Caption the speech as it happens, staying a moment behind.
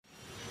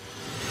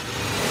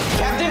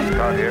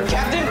out here.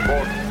 Captain!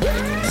 Report.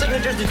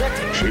 Signatures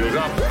detected. Shields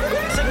up.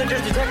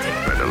 Signatures detected.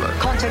 Red alert.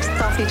 Context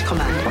Starfleet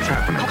Command. What's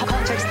happening?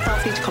 Context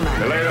Starfleet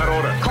Command. Relay that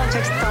order.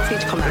 Context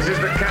Starfleet Command. This is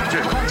the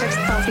captain. Context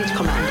Starfleet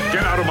Command.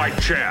 Get out of my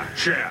chair.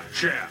 Chair.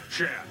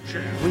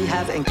 We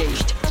have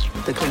engaged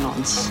the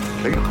Klingons.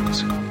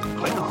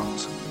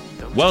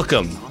 Klingons.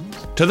 Welcome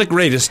to The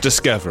Greatest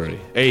Discovery,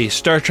 a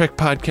Star Trek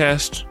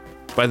podcast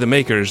by the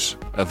makers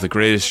of The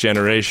Greatest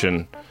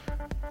Generation.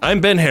 I'm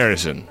Ben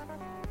Harrison.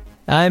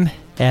 I'm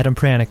Adam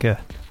Pranica.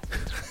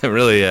 I'm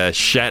really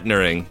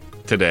Shatnering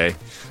today.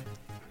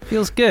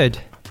 Feels good.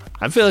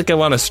 I feel like I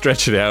want to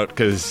stretch it out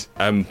because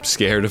I'm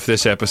scared of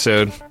this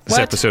episode. This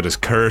What? episode is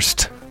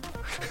cursed.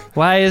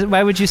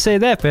 Why would you say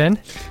that, Ben?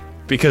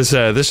 Because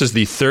this is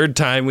the third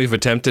time we've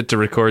attempted to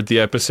record the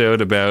episode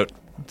about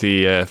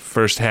the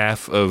first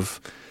half of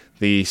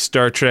the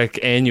Star Trek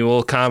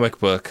annual comic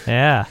book.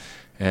 Yeah.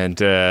 And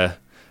the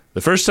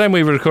first time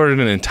we recorded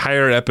an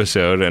entire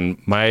episode, and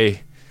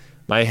my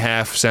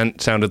half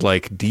sounded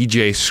like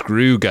DJ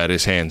Screw got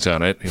his hands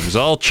on it. It was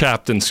all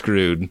chopped and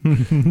screwed,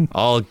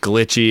 all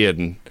glitchy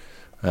and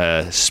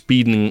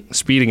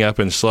speeding up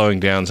and slowing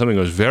down. Something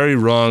was very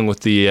wrong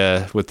with the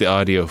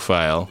audio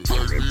file.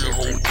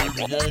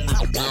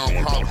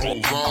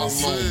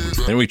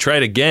 And we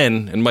tried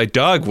again, and my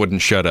dog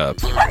wouldn't shut up.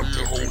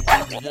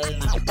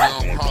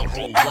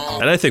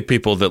 And I think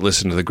people that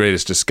listen to The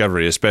Greatest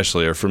Discovery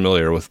especially are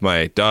familiar with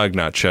my dog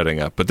not shutting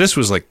up. But this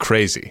was like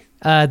crazy.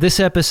 This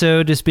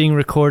episode is being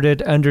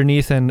recorded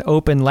underneath an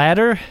open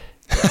ladder.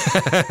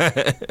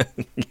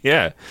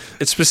 Yeah.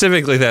 It's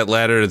specifically that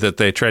ladder that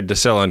they tried to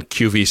sell on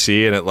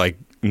QVC, and it like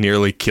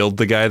nearly killed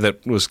the guy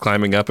that was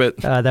climbing up it.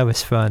 That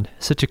was fun.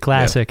 Such a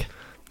classic.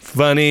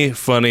 Yeah.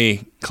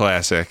 Funny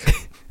classic.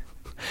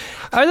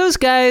 Are those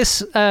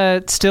guys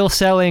still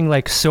selling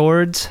like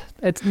swords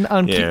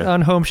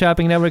on Home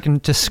Shopping Network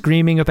and just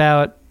screaming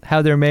about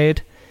how they're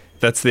made?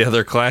 That's the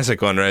other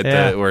classic one, right?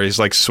 Yeah. Where he's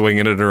like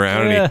swinging it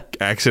around and he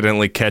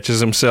accidentally catches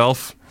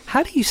himself.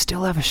 How do you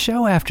still have a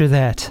show after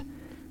that?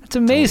 That's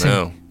amazing.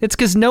 Don't know. It's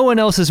because no one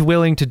else is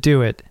willing to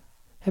do it.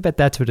 I bet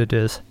that's what it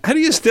is. How do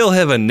you still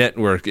have a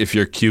network if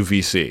you're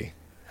QVC?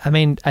 I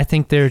mean, I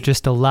think there are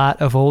just a lot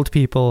of old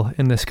people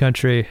in this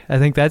country. I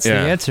think that's the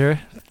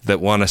answer. That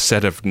want a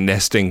set of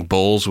nesting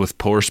bowls with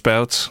pour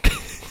spouts?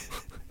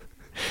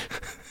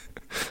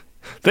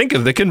 Think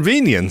of the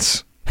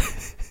convenience.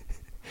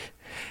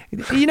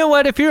 You know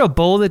what? If you're a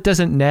bowl that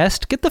doesn't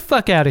nest, get the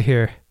fuck out of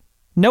here.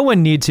 No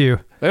one needs you.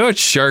 I watch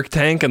Shark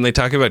Tank and they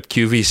talk about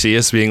QVC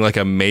as being like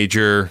a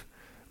major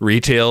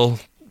retail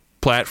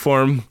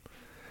platform.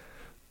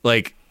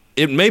 Like,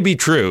 it may be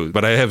true,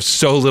 but I have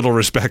so little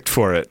respect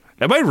for it.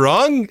 Am I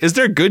wrong? Is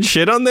there good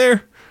shit on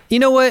there? You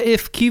know what?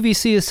 If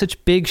QVC is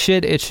such big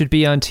shit, it should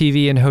be on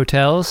TV in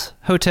hotels.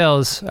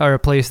 Hotels are a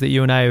place that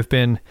you and I have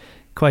been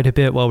quite a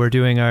bit while we're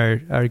doing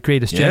our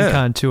Greatest Gen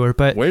Con tour.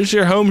 But where's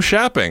your home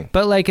shopping?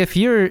 But like if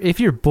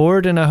you're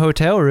bored in a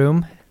hotel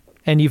room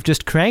and you've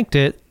just cranked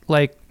it,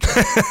 like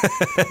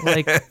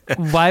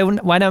why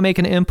not make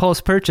an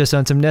impulse purchase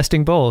on some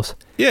nesting bowls?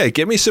 Yeah,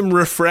 give me some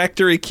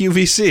refractory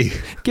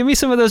QVC. Give me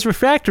some of those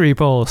refractory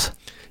bowls.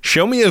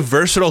 Show me a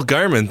versatile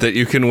garment that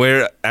you can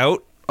wear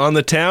out on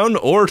the town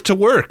or to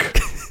work.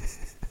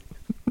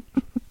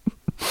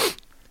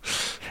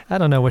 I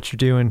don't know what you're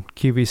doing,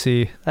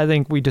 QVC. I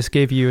think we just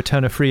gave you a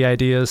ton of free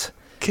ideas.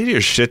 Get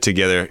your shit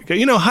together.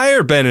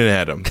 Hire Ben and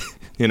Adam,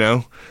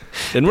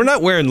 And we're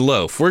not wearing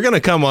loaf. We're going to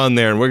come on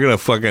there and we're going to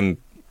fucking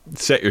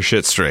set your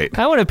shit straight.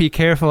 I want to be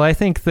careful. I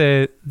think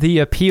the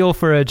appeal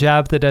for a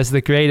job that has the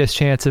greatest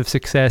chance of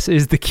success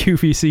is the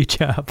QVC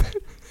job.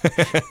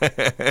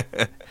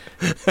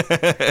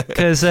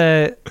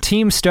 Because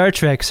Team Star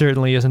Trek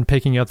certainly isn't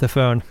picking up the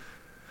phone.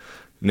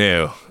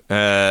 No.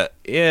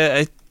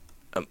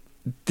 I'm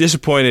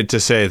disappointed to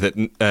say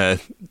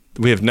that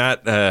we have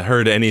not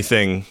heard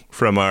anything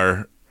from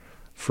our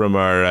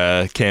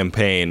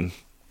campaign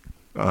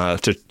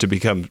to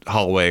become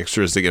hallway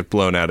extras that get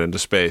blown out into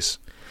space.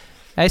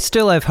 I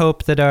still have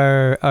hope that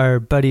our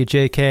buddy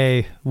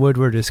J.K.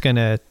 Woodward is going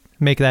to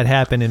make that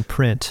happen in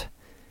print.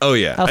 Oh,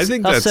 yeah.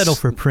 I'll settle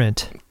for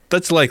print.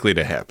 That's likely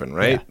to happen,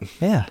 right?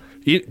 Yeah.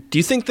 Do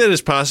you think that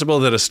it's possible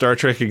that a Star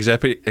Trek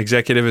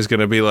executive is going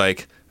to be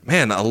like,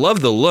 man, I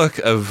love the look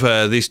of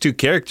these two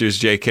characters,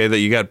 JK, that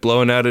you got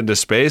blown out into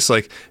space.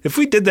 Like, if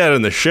we did that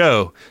in the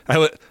show,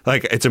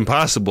 it's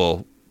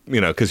impossible,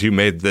 because you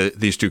made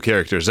these two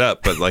characters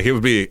up. But like, it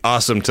would be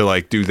awesome to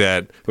like do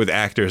that with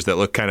actors that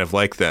look kind of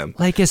like them.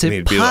 Like, is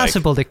it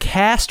possible to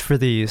cast for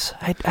these?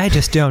 I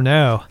just don't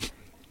know.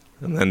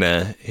 And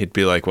then he'd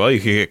be like, well, you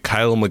could get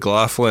Kyle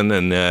MacLachlan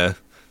and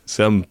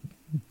some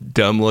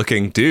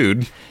dumb-looking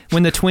dude.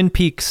 When the Twin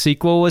Peaks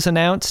sequel was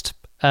announced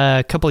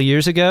a couple of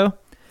years ago,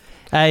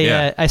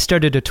 I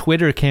started a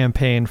Twitter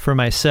campaign for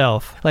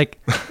myself. Like,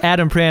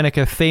 Adam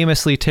Pranica,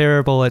 famously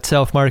terrible at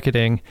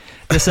self-marketing,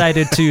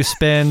 decided to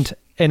spend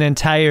an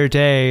entire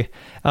day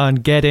on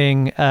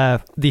getting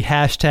the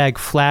hashtag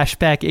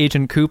flashback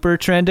Agent Cooper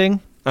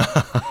trending.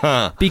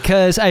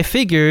 Because I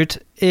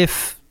figured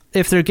if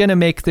they're going to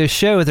make this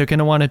show, they're going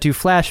to want to do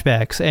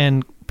flashbacks.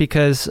 And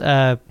because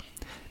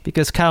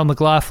Kyle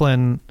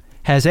MacLachlan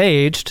has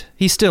aged.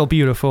 He's still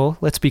beautiful,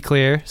 let's be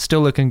clear,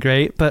 still looking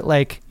great, but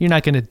like you're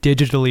not going to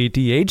digitally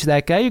de-age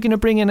that guy. You're going to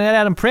bring in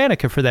Adam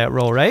Pranica for that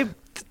role, right?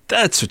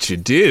 That's what you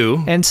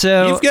do. And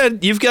so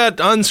you've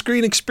got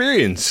on-screen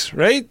experience,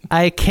 right?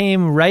 I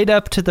came right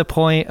up to the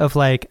point of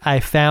like I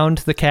found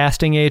the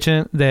casting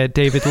agent that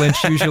David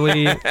Lynch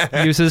usually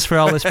uses for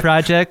all his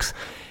projects,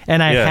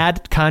 and I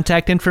had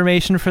contact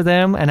information for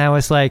them, and I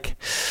was like,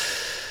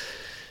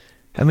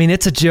 I mean,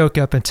 it's a joke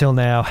up until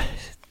now.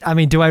 I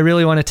mean, do I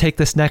really want to take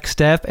this next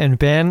step? And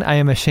Ben, I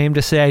am ashamed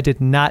to say I did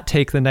not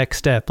take the next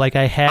step. Like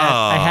I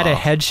had a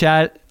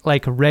headshot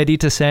like ready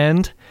to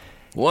send.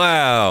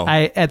 Wow.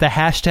 The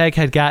hashtag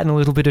had gotten a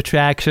little bit of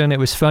traction. It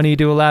was funny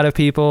to a lot of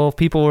people.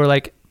 People were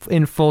like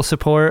in full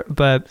support,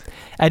 but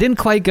I didn't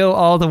quite go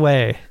all the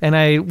way, and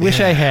I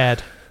wish I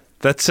had.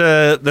 That's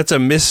a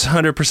miss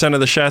 100% of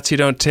the shots you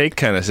don't take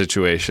kind of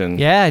situation.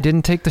 Yeah, I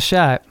didn't take the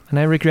shot, and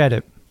I regret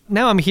it.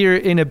 Now I'm here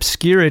in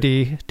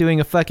obscurity doing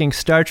a fucking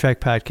Star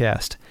Trek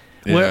podcast.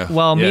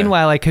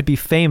 Meanwhile, I could be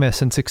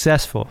famous and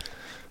successful.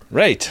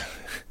 Right.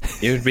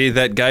 You would be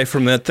that guy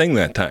from that thing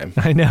that time.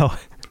 I know.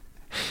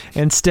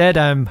 Instead,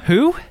 I'm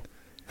who?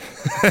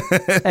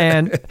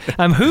 And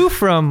I'm who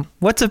from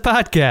What's a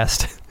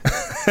Podcast?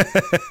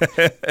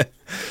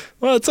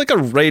 Well, it's like a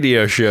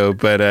radio show,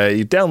 but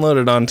you download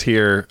it onto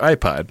your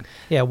iPod.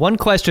 Yeah, one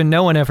question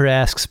no one ever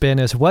asks, Ben,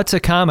 is what's a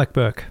comic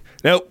book?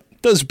 Nope.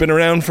 Those have been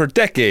around for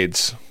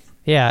decades.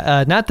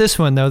 Yeah, not this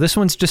one, though. This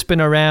one's just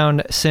been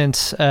around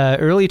since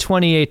early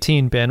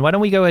 2018, Ben. Why don't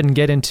we go ahead and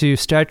get into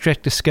Star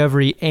Trek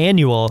Discovery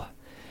Annual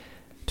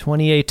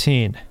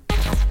 2018?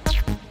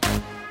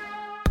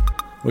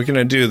 We're going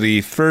to do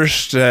the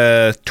first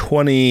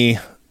 20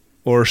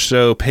 or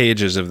so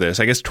pages of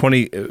this. I guess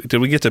 20... Did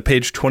we get to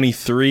page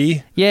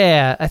 23?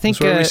 Yeah, I think...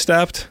 That's where we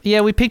stopped?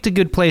 Yeah, we picked a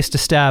good place to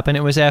stop, and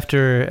it was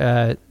after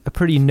a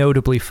pretty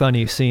notably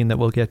funny scene that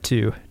we'll get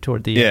to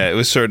toward the end. Yeah, it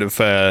was sort of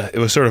a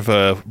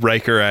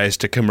Rikerized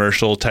to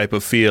commercial type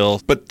of feel.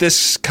 But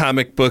this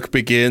comic book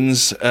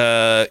begins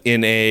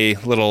in a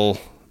little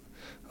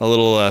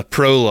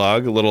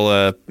prologue,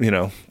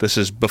 this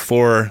is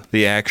before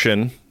the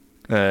action,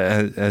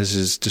 as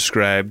is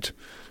described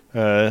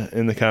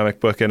in the comic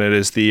book, and it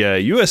is the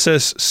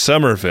USS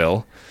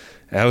Somerville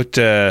out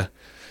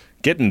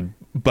getting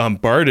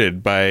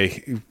bombarded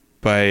by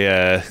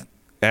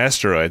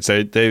asteroids.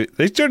 They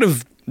sort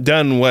of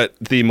done what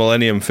the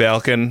Millennium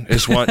Falcon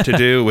is wont to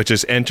do, which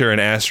is enter an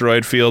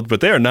asteroid field,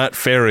 but they are not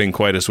faring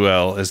quite as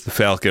well as the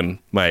Falcon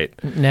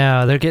might.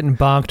 No, they're getting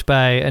bonked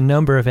by a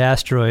number of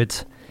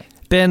asteroids.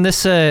 Ben,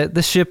 this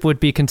ship would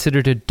be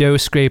considered a dough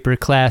scraper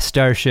class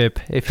starship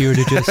if you were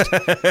to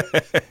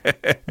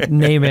just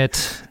name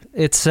it.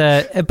 It's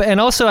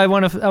and also I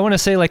want to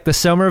say like the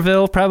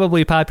Somerville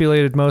probably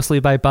populated mostly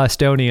by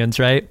Bostonians,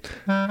 right?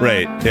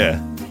 Right.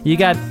 Yeah. You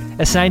got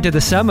assigned to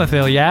the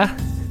Somerville, yeah?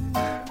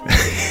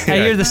 I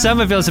hear the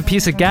Somerville's a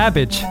piece of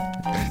garbage.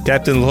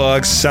 Captain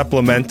Log's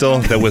supplemental,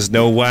 there was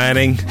no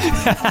whining.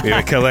 We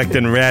were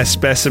collecting rare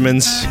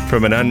specimens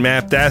from an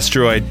unmapped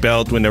asteroid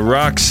belt when the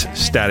rocks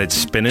started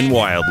spinning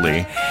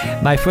wildly.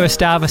 My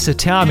first officer,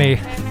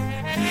 Tommy,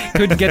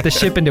 couldn't get the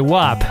ship into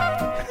warp.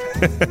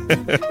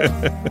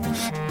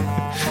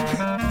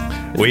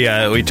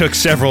 We took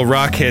several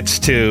rock hits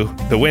to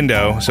the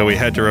window, so we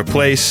had to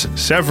replace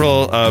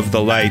several of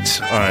the lights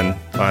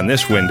on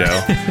this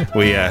window.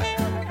 We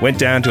went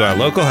down to our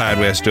local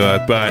hardware store,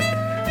 bought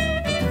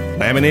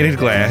laminated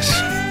glass,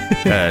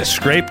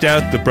 scraped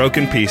out the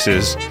broken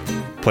pieces,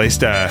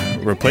 placed a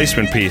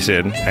replacement piece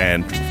in,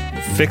 and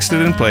fixed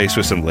it in place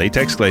with some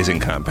latex glazing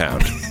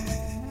compound.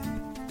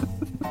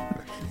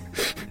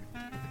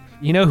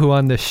 You know who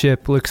on the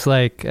ship looks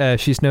like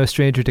she's no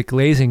stranger to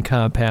glazing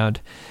compound?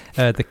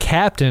 The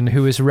captain,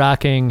 who is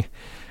rocking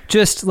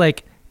just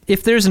like,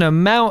 if there's an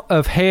amount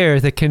of hair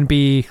that can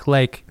be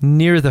like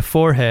near the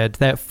forehead,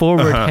 that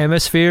forward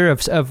hemisphere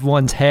of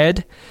one's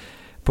head,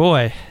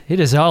 boy, it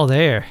is all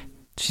there.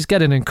 She's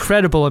got an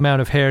incredible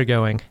amount of hair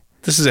going.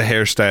 This is a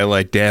hairstyle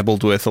I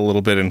dabbled with a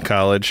little bit in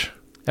college.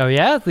 Oh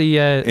yeah? The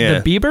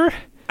Bieber?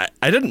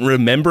 I didn't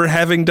remember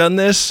having done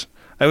this.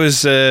 I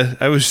was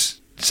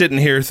sitting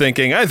here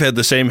thinking, I've had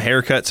the same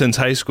haircut since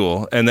high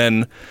school. And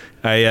then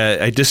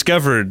I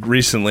discovered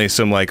recently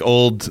some like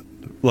old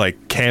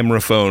like camera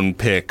phone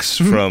pics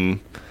from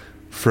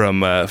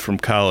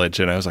college,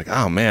 and I was like,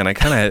 oh man,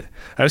 I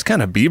was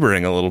kind of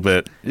Biebering a little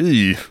bit.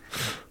 Eey.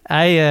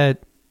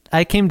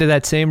 I came to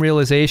that same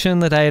realization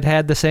that I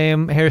had the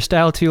same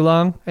hairstyle too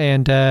long,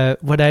 and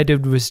what I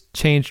did was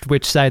changed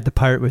which side the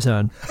part was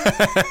on.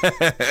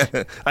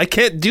 I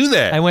can't do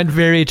that. I went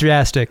very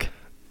drastic.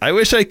 I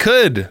wish I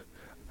could.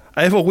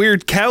 I have a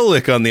weird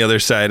cowlick on the other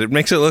side. It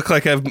makes it look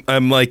like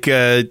I'm like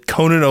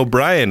Conan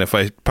O'Brien if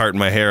I part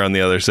my hair on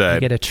the other side.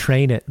 You gotta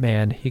train it,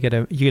 man. You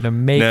gotta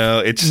make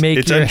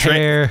your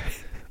hair.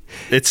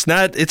 It's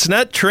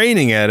not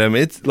training, Adam.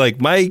 It's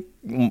like my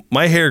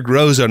hair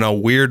grows on a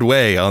weird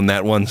way on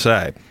that one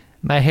side.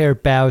 My hair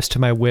bows to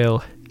my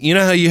will. You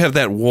know how you have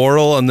that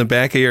whorl on the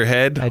back of your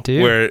head? I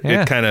do, Where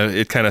yeah.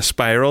 it kind of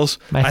spirals?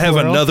 My I have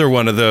whorl? another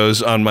one of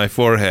those on my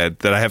forehead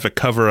that I have to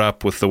cover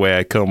up with the way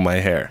I comb my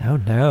hair. Oh,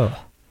 no.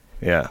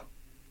 Yeah.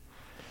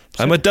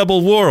 I'm a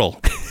double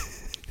whorl.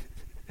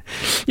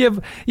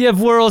 You have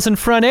whorls in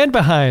front and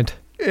behind.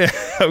 Yeah,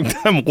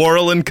 I'm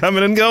whirling,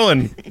 coming and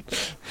going.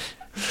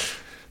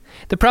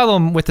 The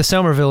problem with the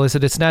Somerville is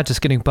that it's not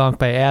just getting bonked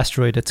by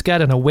asteroid. It's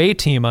got an away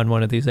team on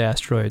one of these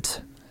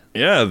asteroids.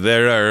 Yeah,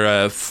 there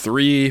are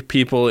 3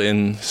 people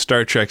in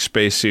Star Trek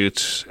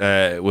spacesuits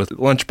with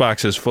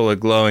lunchboxes full of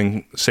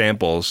glowing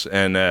samples,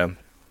 and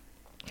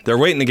they're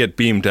waiting to get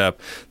beamed up.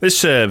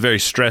 This is very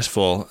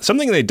stressful.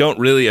 Something they don't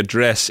really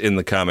address in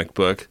the comic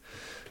book,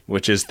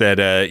 which is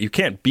that you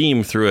can't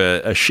beam through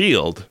a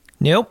shield.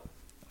 Nope.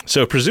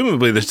 So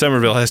presumably the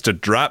Somerville has to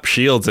drop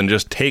shields and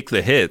just take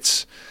the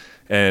hits,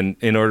 and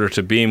in order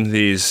to beam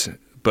these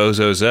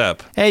bozos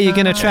up. Hey, you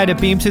gonna try to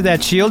beam through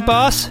that shield,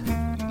 boss?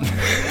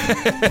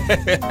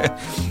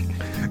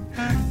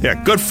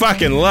 Yeah, good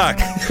fucking luck.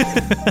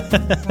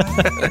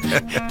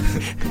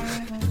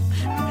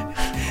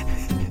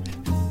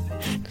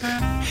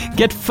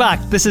 Get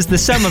fucked. This is the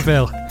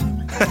Somerville.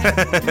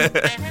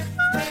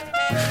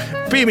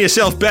 Beam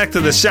yourself back to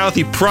the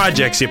Southie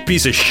Projects, you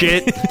piece of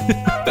shit.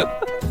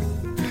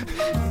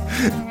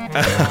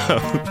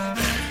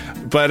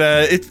 But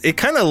it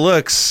kind of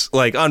looks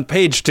like, on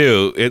page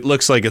 2, it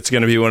looks like it's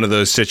going to be one of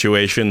those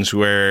situations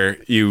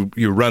where you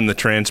run the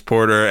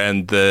transporter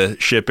and the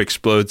ship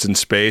explodes in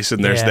space,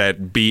 and there's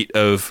that beat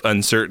of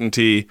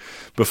uncertainty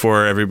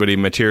before everybody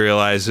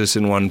materializes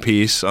in one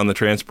piece on the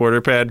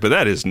transporter pad. But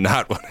that is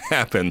not what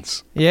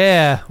happens.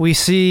 Yeah, we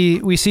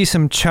see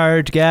some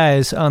charred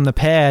guys on the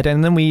pad,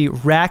 and then we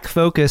rack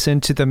focus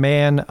into the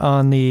man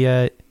on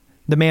the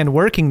man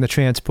working the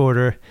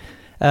transporter.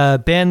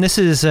 Ben, this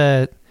is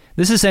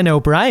an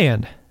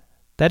O'Brien.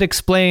 That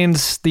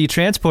explains the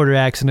transporter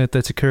accident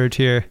that's occurred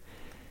here.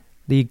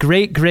 The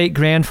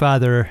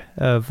great-great-grandfather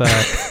of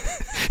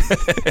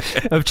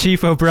of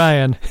Chief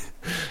O'Brien.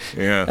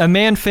 Yeah. A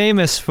man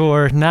famous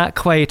for not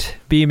quite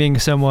beaming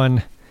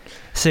someone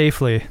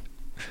safely.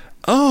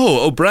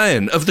 Oh,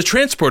 O'Brien, of the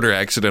transporter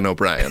accident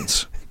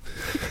O'Briens.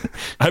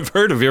 I've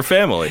heard of your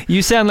family.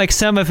 You sound like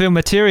some of your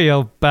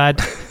material,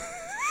 bud.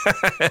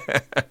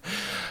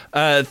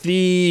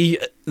 The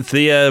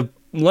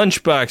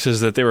lunch boxes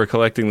that they were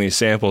collecting these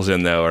samples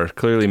in, though, are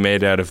clearly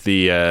made out of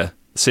the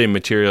same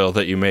material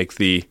that you make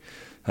the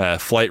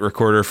flight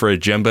recorder for a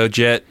jumbo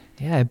jet.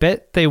 Yeah, I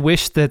bet they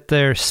wish that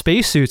their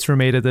spacesuits were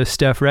made of this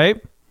stuff,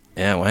 right?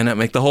 Yeah, why not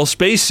make the whole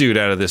spacesuit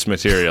out of this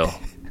material?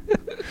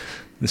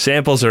 The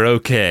samples are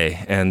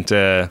okay, and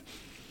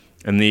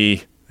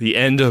the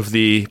end of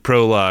the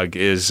prologue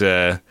is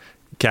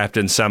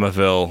Captain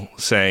Somerville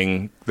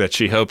saying that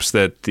she hopes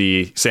that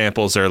the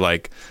samples are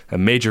like a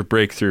major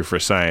breakthrough for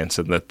science,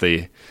 and that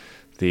the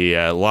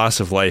loss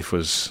of life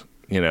was,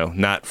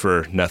 not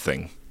for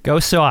nothing. Go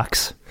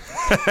Sox.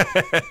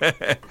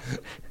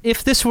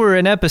 If this were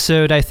an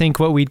episode, I think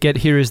what we'd get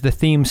here is the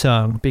theme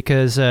song,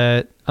 because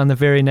on the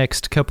very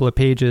next couple of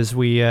pages,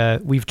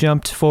 we've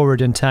jumped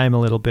forward in time a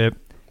little bit.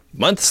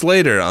 Months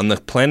later, on the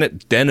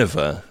planet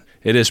Deneva,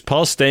 it is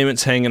Paul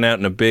Stamets hanging out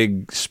in a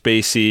big,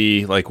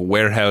 spacey, like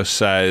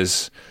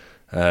warehouse-size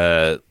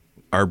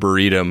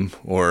arboretum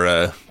or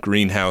a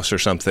greenhouse or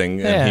something.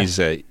 Yeah.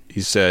 And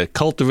he's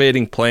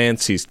cultivating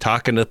plants. He's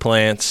talking to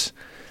plants.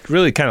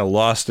 Really kind of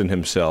lost in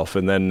himself.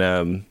 And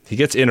then he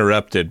gets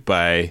interrupted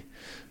by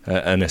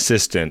an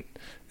assistant.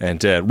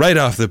 And right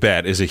off the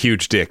bat is a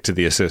huge dick to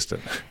the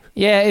assistant.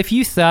 Yeah, if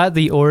you thought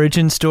the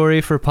origin story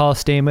for Paul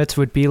Stamets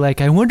would be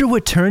like, I wonder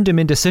what turned him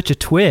into such a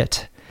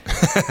twit.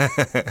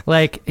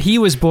 Like, he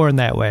was born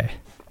that way.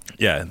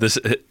 Yeah, this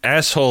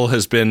asshole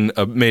has been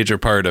a major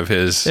part of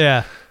his...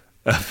 Yeah.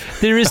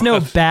 There is no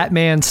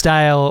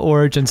Batman-style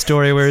origin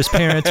story where his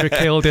parents were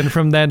killed, and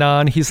from then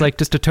on, he's like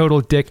just a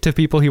total dick to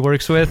people he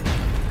works with.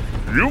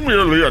 You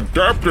merely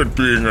adapted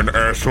being an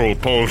asshole,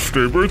 Paul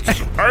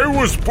Stamets. I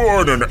was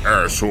born an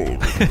asshole.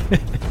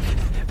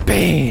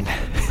 Bane.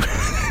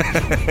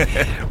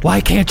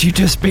 Why can't you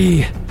just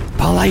be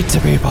polite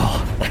to people?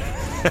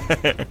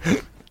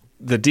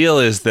 The deal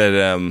is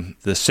that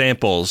the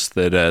samples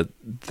that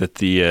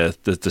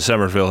the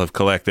Somerville have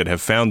collected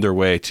have found their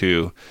way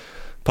to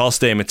Paul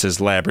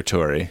Stamets'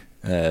 laboratory.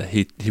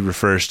 He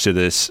refers to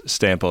this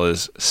sample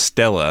as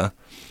Stella,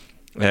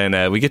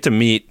 and we get to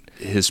meet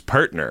his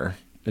partner,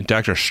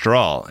 Dr.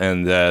 Strahl,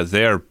 and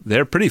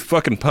they're pretty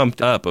fucking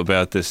pumped up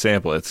about this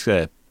sample. It's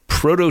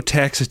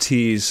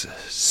Prototaxites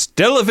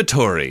Stella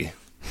Vittori,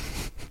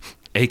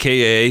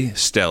 a.k.a.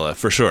 Stella,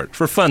 for short,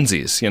 for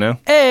funsies,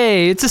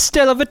 Hey, it's a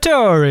Stella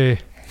Vittori.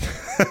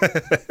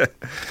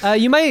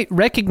 You might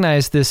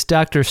recognize this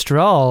Dr.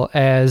 Strahl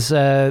as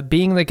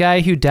being the guy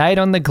who died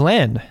on the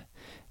Glen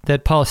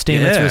that Paul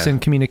Stamets was in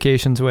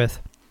communications with.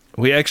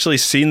 We actually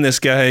seen this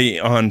guy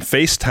on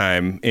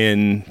FaceTime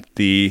in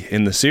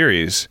the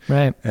series.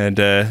 Right. And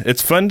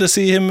it's fun to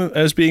see him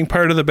as being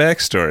part of the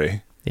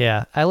backstory.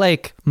 Yeah, I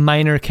like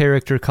minor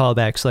character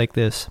callbacks like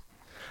this.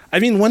 I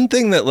mean, one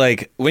thing that,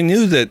 like, we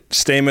knew that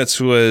Stamets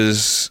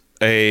was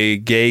a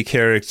gay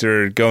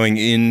character going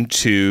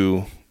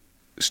into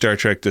Star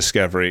Trek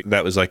Discovery.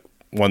 That was, like,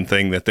 one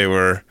thing that they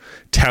were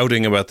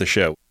touting about the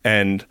show.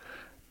 And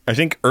I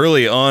think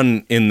early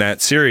on in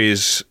that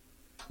series,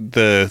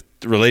 the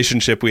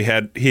relationship he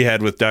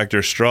had with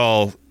Dr.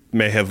 Strahl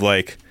may have,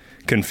 like,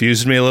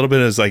 confused me a little bit.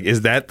 As like,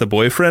 is that the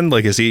boyfriend?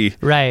 Like, has he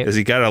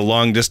got a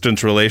long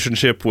distance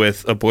relationship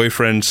with a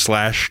boyfriend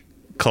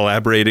 /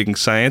 collaborating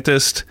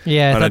scientist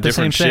on a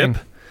different ship?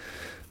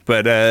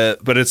 But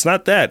it's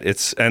not that.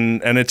 It's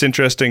and it's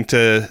interesting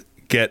to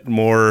get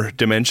more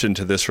dimension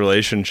to this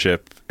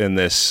relationship in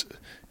this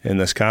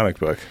comic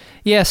book.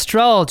 Yeah,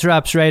 Strahl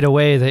drops right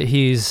away that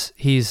he's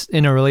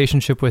in a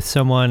relationship with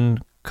someone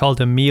called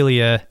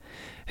Amelia,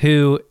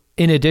 who,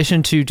 in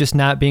addition to just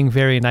not being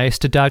very nice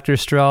to Dr.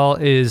 Strahl,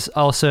 is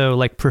also,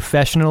 like,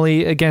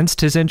 professionally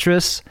against his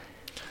interests.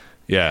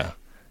 Yeah.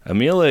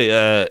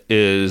 Amelia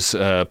is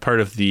part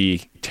of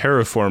the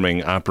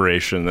terraforming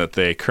operation that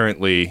they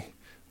currently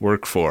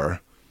work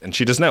for, and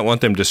she does not want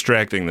them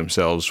distracting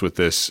themselves with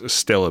this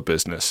Stella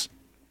business.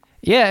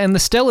 Yeah, and the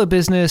Stella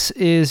business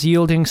is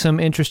yielding some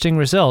interesting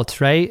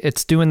results, right?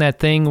 It's doing that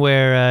thing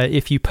where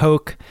if you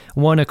poke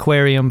one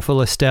aquarium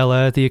full of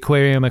Stella, the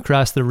aquarium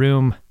across the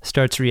room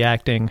starts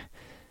reacting.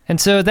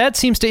 And so that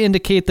seems to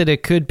indicate that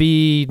it could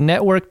be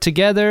networked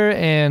together,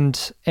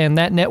 and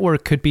that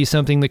network could be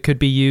something that could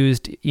be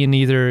used in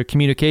either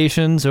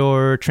communications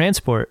or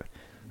transport.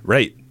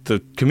 Right. The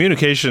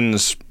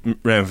communications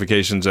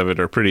ramifications of it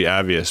are pretty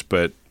obvious,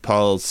 but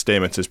Paul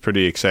Stamets is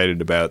pretty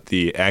excited about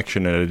the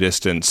action at a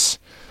distance.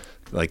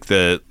 Like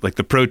the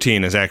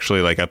protein is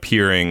actually, like,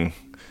 appearing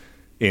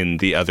in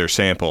the other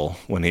sample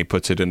when he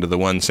puts it into the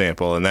one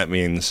sample, and that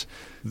means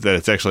that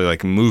it's actually,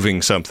 like,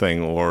 moving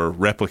something or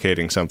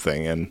replicating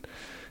something, and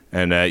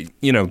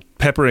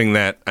peppering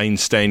that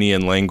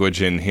Einsteinian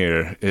language in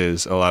here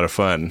is a lot of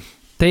fun.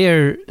 They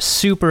are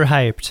super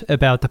hyped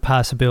about the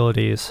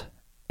possibilities,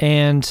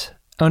 and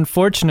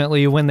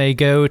unfortunately, when they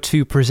go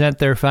to present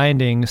their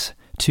findings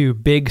to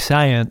big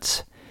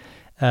science,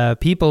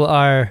 people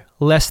are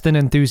less than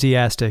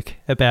enthusiastic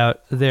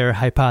about their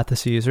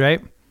hypotheses,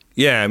 right?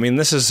 Yeah, I mean,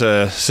 this is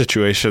a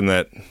situation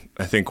that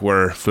I think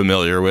we're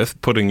familiar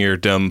with, putting your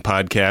dumb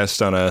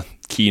podcast on a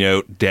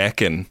keynote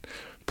deck and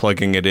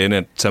plugging it in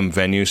at some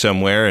venue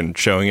somewhere and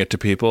showing it to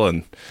people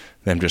and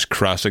them just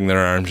crossing their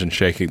arms and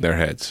shaking their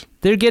heads.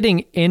 They're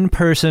getting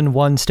in-person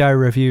 1-star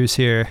reviews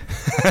here,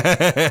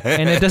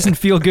 and it doesn't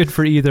feel good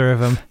for either of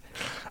them.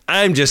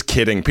 I'm just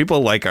kidding.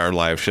 People like our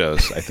live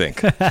shows, I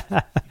think.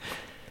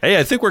 Hey,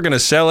 I think we're going to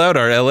sell out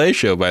our LA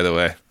show, by the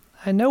way.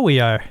 I know we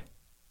are.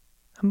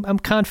 I'm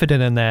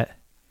confident in that.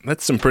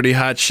 That's some pretty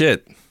hot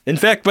shit. In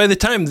fact, by the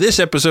time this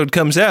episode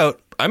comes out,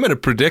 I'm going to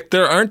predict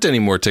there aren't any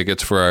more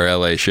tickets for our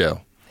LA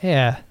show.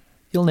 Yeah,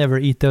 you'll never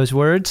eat those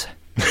words.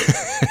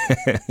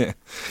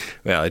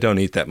 Well, I don't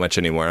eat that much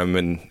anymore. I'm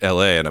in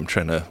LA and I'm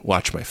trying to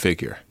watch my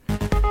figure.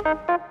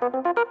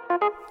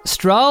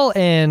 Strahl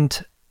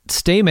and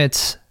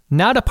Stamets,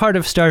 not a part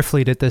of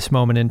Starfleet at this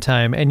moment in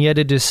time, and yet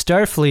it is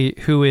Starfleet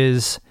who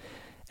is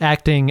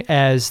acting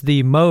as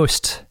the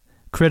most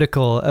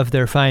critical of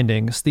their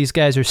findings. These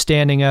guys are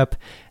standing up,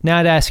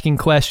 not asking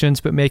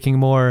questions, but making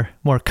more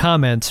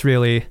comments,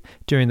 really,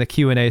 during the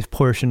Q&A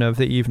portion of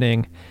the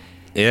evening.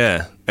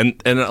 Yeah,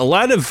 and a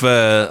lot of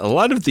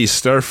these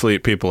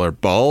Starfleet people are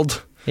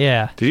bald.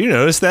 Yeah. Did you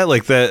notice that?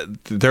 Like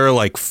that, there are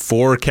like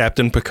 4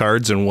 Captain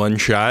Picards in one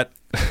shot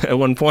at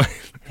one point.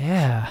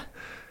 Yeah.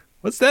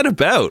 What's that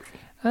about?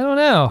 I don't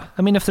know.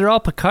 I mean, if they're all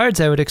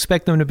Picards, I would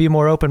expect them to be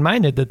more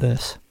open-minded than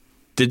this.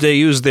 Did they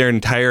use their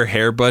entire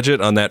hair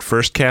budget on that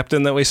first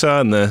captain that we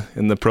saw in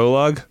the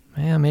prologue?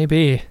 Yeah,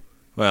 maybe.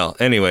 Well,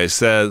 anyways,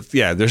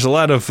 there's a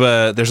lot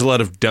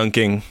of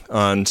dunking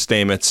on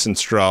Stamets and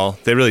Strahl.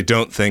 They really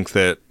don't think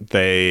that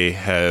they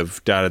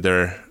have dotted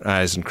their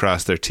I's and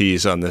crossed their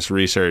T's on this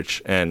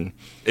research, and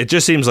it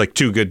just seems like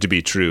too good to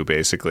be true,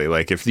 basically.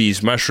 Like, if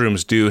these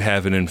mushrooms do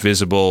have an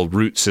invisible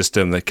root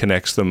system that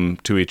connects them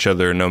to each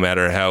other, no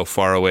matter how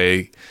far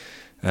away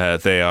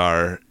they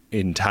are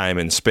in time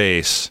and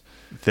space,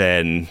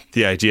 then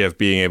the idea of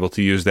being able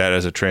to use that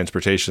as a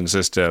transportation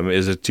system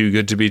is a too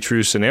good to be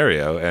true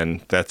scenario,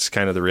 and that's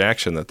kind of the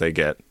reaction that they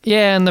get.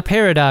 Yeah, and the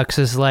paradox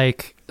is,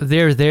 like,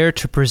 they're there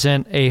to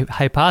present a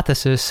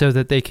hypothesis so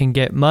that they can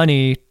get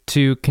money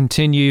to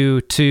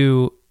continue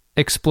to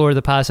explore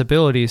the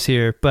possibilities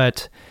here,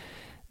 but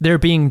they're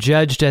being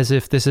judged as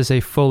if this is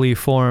a fully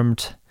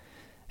formed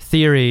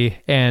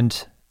theory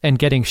and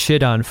getting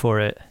shit on for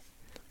it.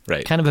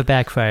 Right. Kind of a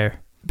backfire.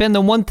 Ben,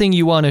 the one thing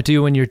you want to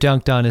do when you're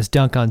dunked on is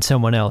dunk on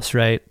someone else,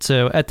 right?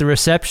 So at the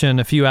reception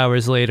a few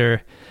hours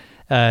later,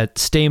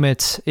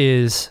 Stamets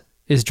is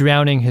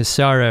drowning his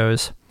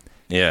sorrows.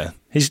 Yeah.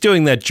 He's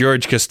doing that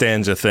George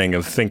Costanza thing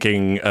of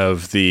thinking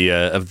of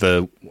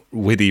the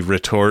witty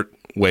retort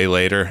way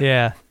later.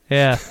 Yeah,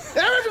 yeah.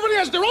 Everybody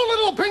has their own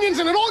little opinions,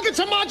 and it all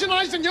gets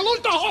homogenized, and you lose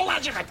the whole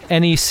argument.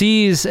 And he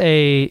sees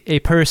a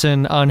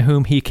person on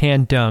whom he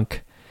can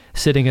dunk,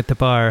 sitting at the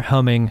bar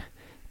humming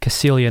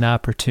Mycelial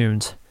opera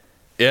tunes.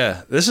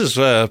 Yeah, this is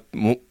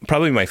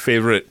probably my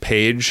favorite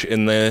page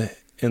in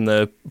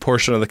the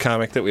portion of the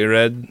comic that we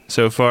read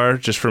so far,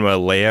 just from a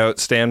layout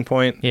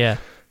standpoint. Yeah.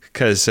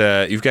 Because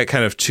you've got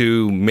kind of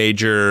two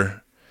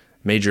major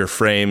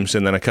frames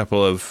and then a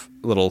couple of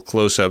little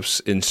close-ups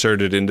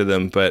inserted into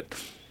them. But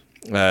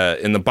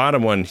in the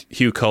bottom one,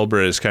 Hugh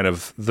Culber is kind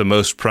of the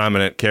most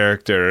prominent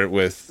character,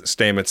 with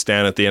Stamets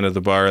down at the end of the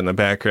bar in the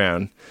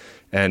background.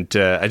 And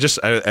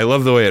I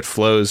love the way it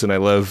flows, and I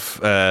love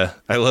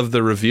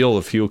the reveal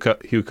of Hugh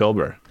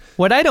Culber.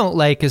 What I don't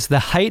like is the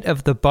height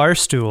of the bar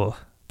stool,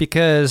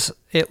 because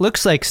it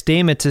looks like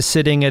Stamets is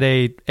sitting at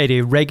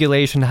a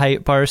regulation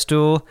height bar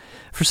stool.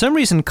 For some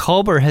reason,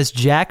 Culber has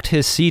jacked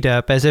his seat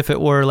up as if it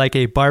were like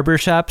a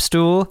barbershop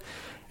stool.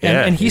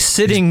 And he's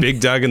sitting... He's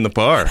big dog in the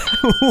bar.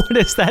 What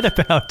is that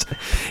about?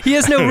 He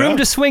has no room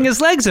to swing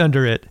his legs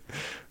under it.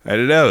 I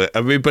don't know.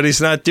 I mean, but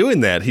he's not doing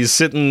that. He's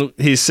sitting at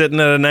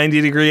a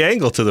 90-degree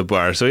angle to the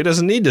bar, so he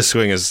doesn't need to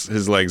swing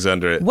his legs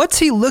under it. What's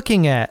he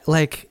looking at?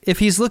 Like, if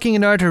he's looking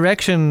in our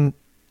direction,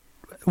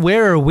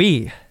 where are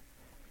we?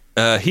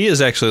 He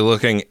is actually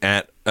looking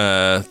at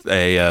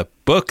a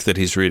book that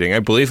he's reading. I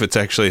believe it's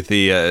actually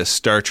the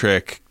Star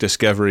Trek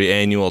Discovery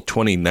Annual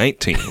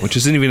 2019, which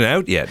isn't even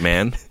out yet,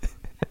 man.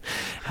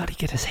 How'd he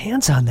get his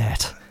hands on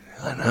that?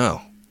 I don't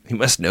know. He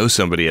must know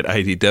somebody at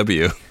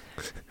IDW.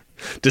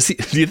 Do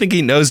you think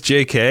he knows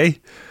JK?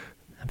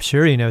 I'm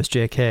sure he knows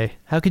JK.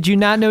 How could you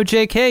not know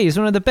JK? He's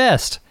one of the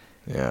best.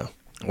 Yeah.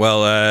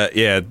 Well,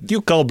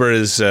 Hugh Culber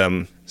is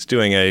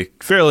doing a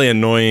fairly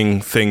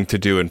annoying thing to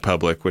do in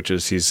public, which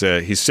is he's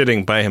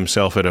sitting by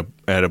himself at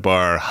a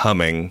bar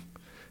humming,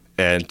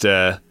 and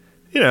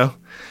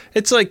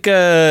it's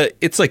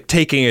like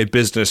taking a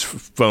business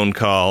phone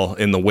call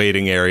in the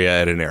waiting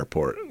area at an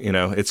airport.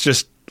 It's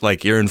just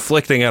like you're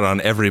inflicting it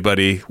on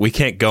everybody. We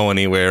can't go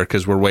anywhere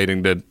because we're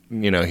waiting to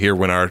hear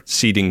when our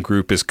seating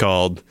group is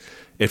called.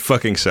 It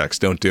fucking sucks.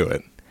 Don't do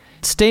it.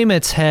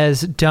 Stamets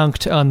has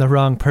dunked on the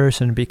wrong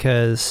person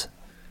because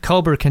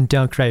Culber can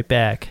dunk right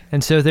back,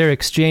 and so they're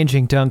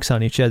exchanging dunks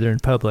on each other in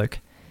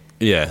public.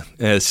 Yeah,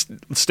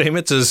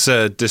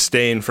 Stamets'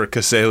 disdain for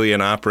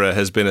Cassalian opera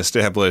has been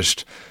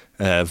established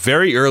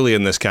very early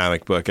in this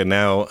comic book, and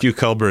now Hugh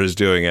Culber is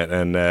doing it,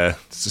 and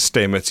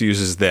Stamets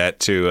uses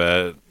that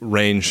to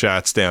rain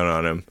shots down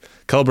on him.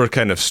 Culber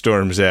kind of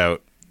storms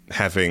out,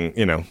 having,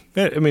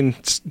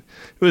 it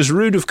was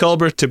rude of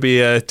Culber to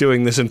be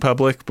doing this in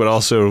public, but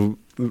also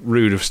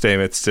rude of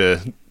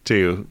Stamets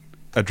to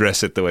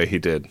address it the way he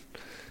did.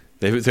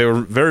 They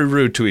were very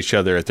rude to each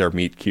other at their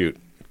meet cute,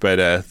 but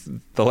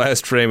the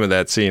last frame of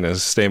that scene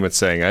is Stamets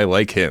saying, "I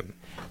like him."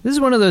 This is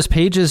one of those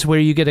pages where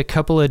you get a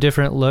couple of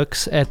different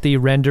looks at the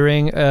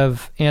rendering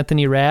of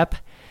Anthony Rapp.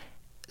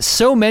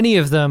 So many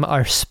of them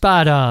are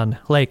spot on,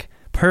 like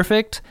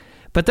perfect,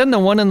 but then the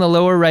one in the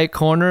lower right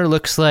corner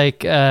looks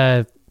like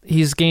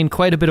he's gained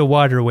quite a bit of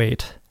water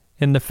weight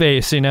in the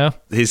face,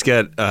 He's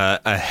got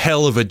a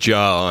hell of a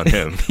jaw on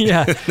him.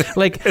 Yeah,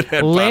 like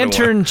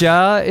lantern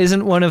jaw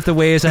isn't one of the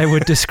ways I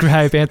would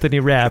describe Anthony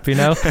Rapp,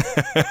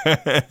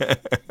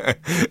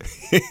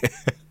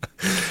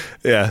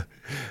 Yeah.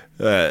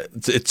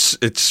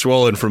 It's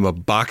swollen from a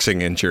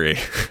boxing injury.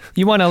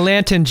 You want a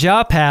lantern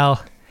jaw,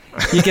 pal?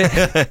 You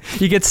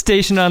get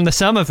stationed on the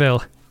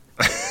Somerville.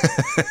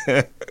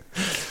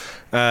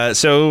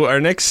 So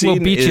our next scene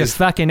we'll beat your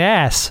fucking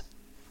ass.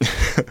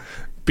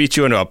 Beat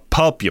you into a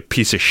pulp, you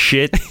piece of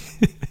shit.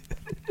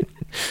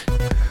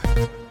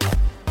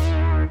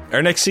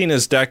 Our next scene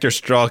is Dr.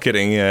 Strahl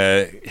getting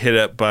hit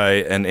up by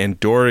an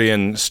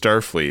Andorian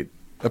Starfleet.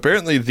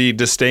 Apparently, the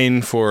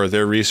disdain for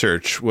their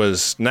research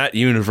was not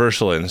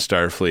universal in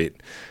Starfleet,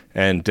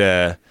 and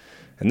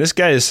this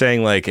guy is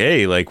saying like,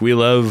 "Hey, like we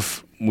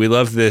love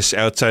this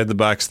outside the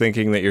box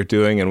thinking that you're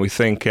doing, and we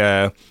think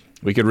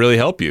we could really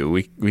help you.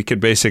 We could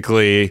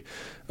basically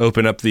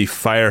open up the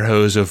fire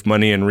hose of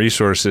money and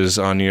resources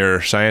on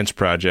your science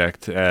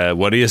project.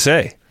 What do you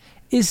say?"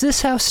 Is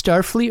this how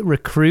Starfleet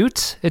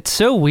recruits? It's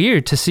so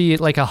weird to see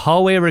like a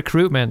hallway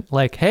recruitment.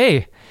 Like,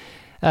 hey,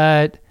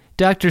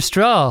 Dr.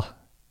 Strahl,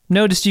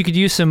 noticed you could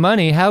use some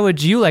money. How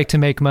would you like to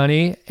make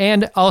money?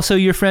 And also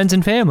your friends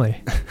and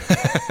family.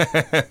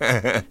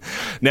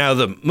 Now,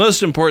 the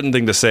most important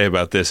thing to say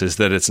about this is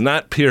that it's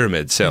not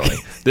pyramid selling.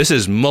 This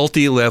is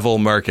multi-level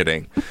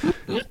marketing.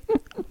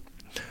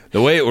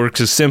 The way it works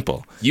is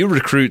simple. You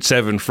recruit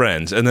 7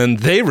 friends, and then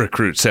they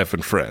recruit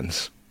 7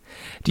 friends.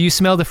 Do you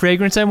smell the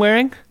fragrance I'm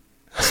wearing?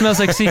 Smells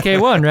like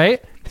CK1,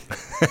 right?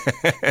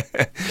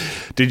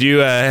 Did you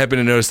happen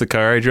to notice the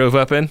car I drove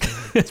up in?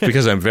 It's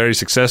because I'm very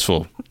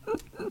successful,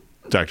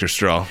 Dr.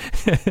 Strahl.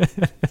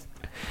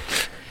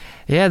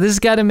 Yeah, this has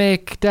got to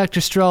make Dr.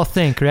 Strahl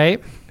think,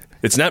 right?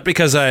 It's not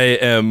because I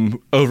am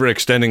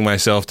overextending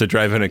myself to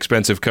drive an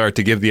expensive car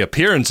to give the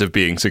appearance of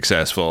being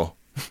successful.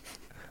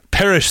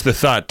 Perish the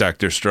thought,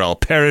 Dr. Strahl.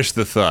 Perish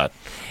the thought.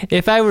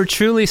 If I were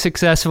truly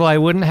successful, I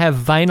wouldn't have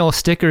vinyl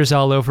stickers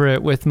all over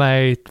it with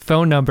my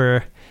phone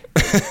number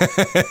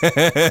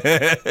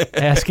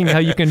asking how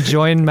you can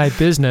join my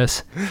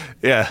business.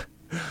 Yeah.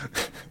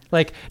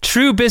 Like,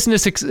 true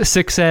business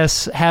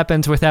success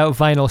happens without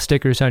vinyl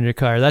stickers on your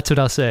car. That's what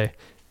I'll say.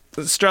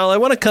 Strahl, I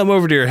want to come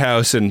over to your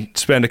house and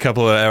spend a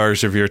couple of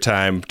hours of your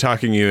time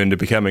talking you into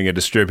becoming a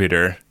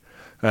distributor.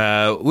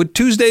 Would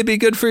Tuesday be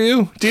good for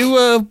you?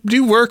 Do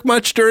you work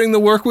much during the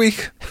work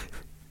week?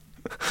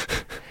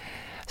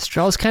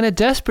 Strahl's kind of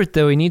desperate,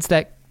 though. He needs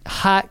that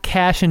hot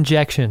cash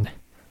injection.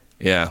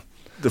 Yeah.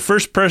 The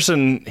first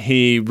person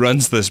he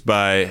runs this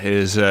by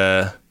is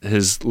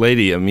his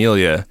lady,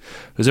 Amelia,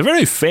 who's a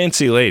very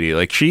fancy lady.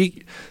 Like,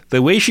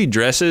 the way she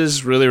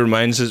dresses really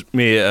reminds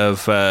me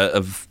of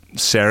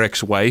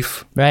Sarek's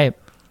wife. Right.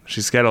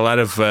 She's got a lot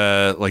of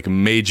like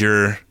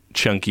major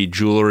chunky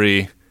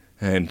jewelry,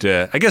 and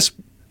I guess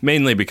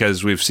mainly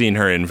because we've seen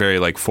her in very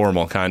like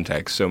formal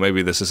contexts, so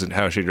maybe this isn't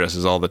how she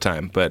dresses all the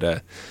time,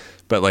 but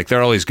like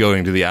they're always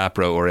going to the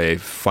opera or a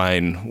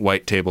fine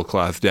white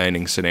tablecloth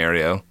dining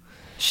scenario.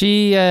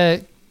 She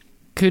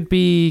could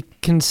be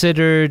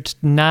considered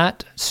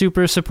not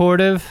super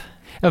supportive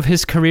of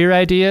his career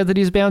idea that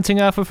he's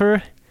bouncing off of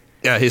her.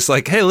 Yeah, he's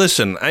like, hey,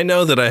 listen, I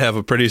know that I have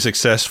a pretty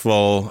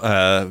successful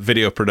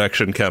video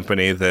production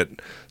company that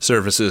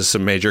services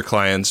some major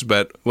clients,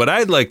 but what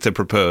I'd like to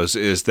propose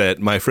is that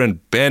my friend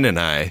Ben and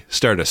I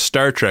start a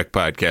Star Trek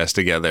podcast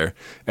together,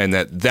 and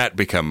that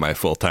become my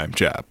full-time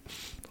job.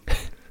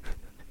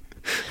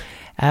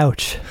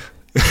 Ouch.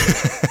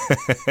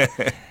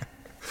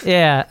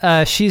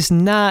 Yeah, she's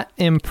not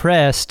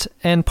impressed,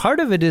 and part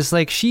of it is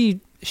like she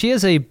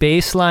has a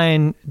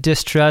baseline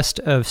distrust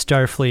of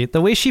Starfleet. The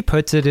way she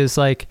puts it is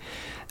like,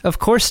 of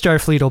course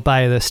Starfleet will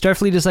buy this.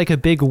 Starfleet is like a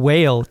big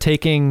whale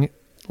taking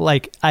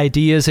like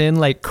ideas in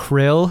like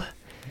krill.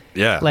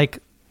 Yeah. Like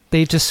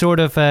they just sort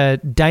of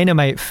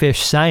dynamite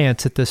fish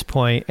science at this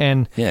point.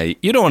 And yeah,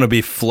 you don't want to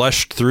be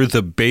flushed through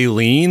the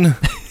baleen.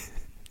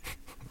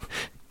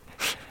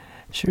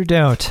 Sure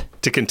don't.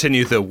 To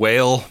continue the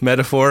whale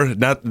metaphor,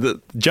 not the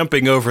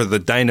jumping over the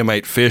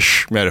dynamite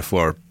fish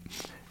metaphor.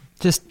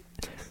 Just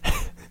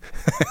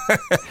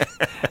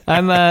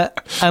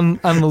I'm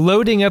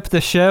loading up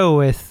the show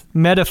with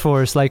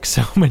metaphors like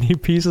so many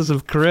pieces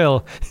of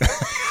krill.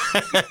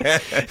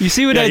 You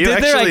see what I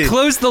did there? I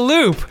closed the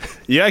loop.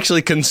 You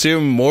actually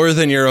consume more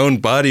than your own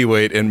body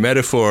weight in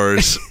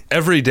metaphors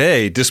every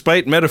day,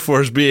 despite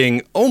metaphors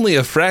being only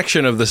a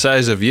fraction of the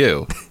size of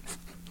you.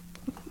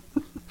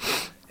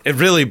 It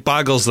really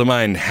boggles the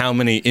mind how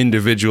many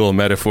individual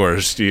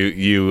metaphors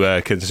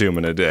you consume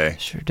in a day.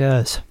 Sure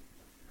does.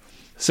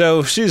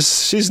 So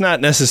she's not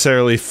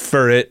necessarily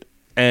for it,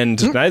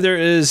 and neither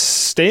is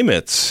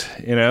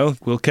Stamets. You know,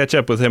 we'll catch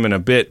up with him in a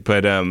bit,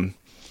 but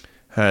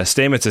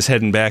Stamets is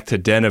heading back to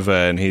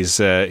Deneva, and he's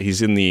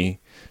in the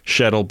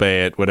shuttle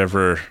bay at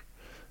whatever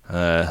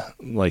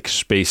like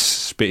space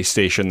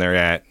station they're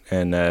at,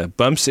 and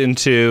bumps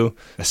into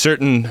a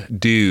certain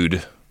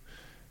dude.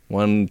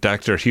 One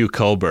Dr. Hugh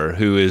Culber,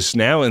 who is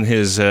now in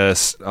his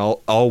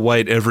all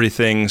white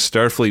everything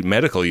Starfleet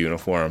medical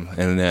uniform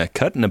and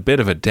cutting a bit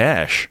of a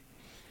dash.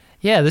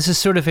 Yeah, this is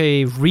sort of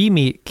a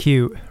re-meet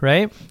cute,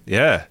 right?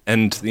 Yeah,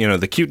 and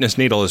the cuteness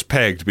needle is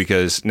pegged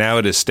because now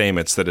it is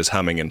Stamets that is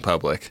humming in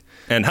public.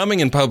 And humming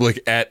in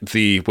public at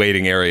the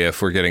waiting area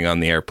if we're getting on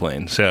the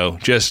airplane. So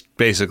just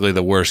basically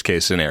the worst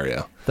case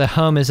scenario. The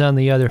hum is on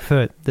the other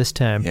foot this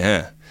time.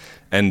 Yeah,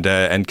 and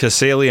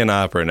Thessalian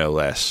opera no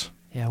less.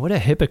 Yeah, what a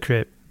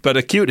hypocrite. But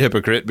a cute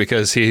hypocrite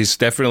because he's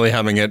definitely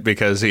humming it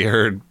because he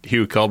heard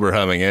Hugh Culber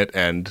humming it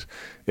and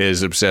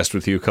is obsessed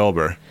with Hugh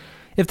Culber.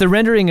 If the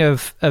rendering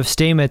of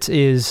Stamets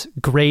is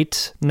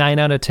great 9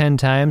 out of 10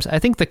 times, I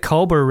think the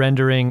Culber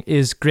rendering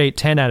is great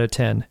 10 out of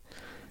 10.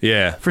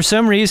 Yeah. For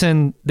some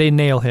reason, they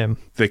nail him.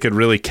 They could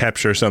really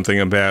capture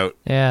something about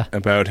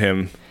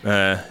him.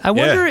 I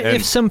wonder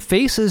if some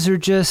faces are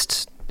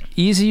just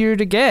easier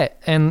to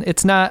get, and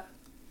it's not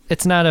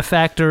a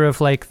factor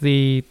of like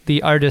the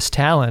artist's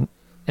talent.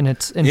 And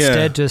it's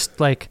instead just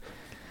like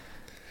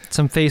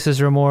some faces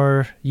are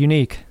more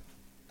unique.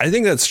 I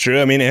think that's true.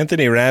 I mean,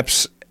 Anthony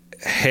Rapp's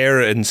hair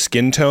and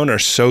skin tone are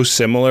so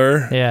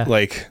similar. Yeah.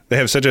 Like they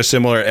have such a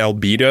similar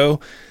albedo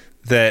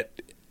that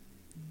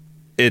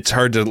it's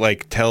hard to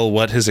like tell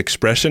what his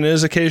expression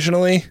is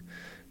occasionally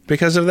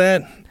because of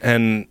that.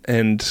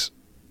 And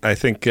I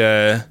think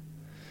that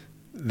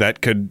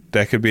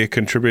could be a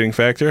contributing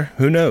factor.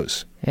 Who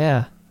knows?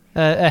 Yeah.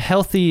 A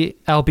healthy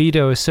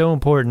albedo is so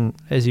important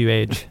as you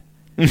age.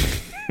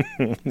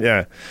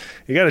 Yeah,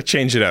 you got to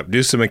change it up.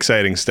 Do some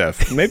exciting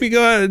stuff. Maybe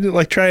go out and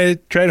like try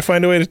to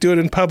find a way to do it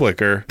in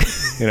public, or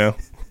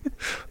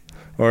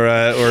or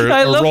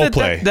role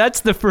play. That's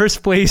the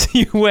first place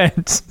you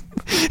went.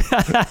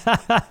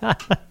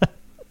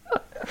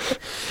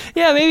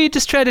 Yeah, maybe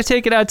just try to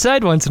take it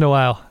outside once in a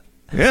while.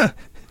 Yeah,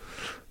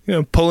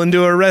 pull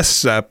into a rest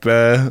stop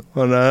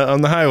on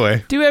the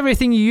highway. Do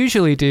everything you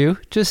usually do.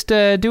 Just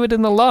do it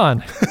in the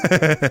lawn.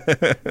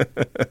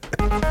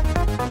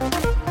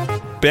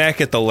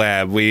 Back at the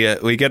lab,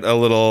 we get a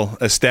little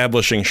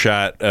establishing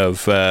shot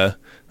of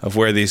of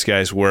where these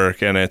guys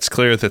work, and it's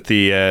clear that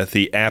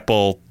the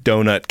Apple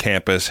Donut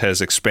campus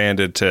has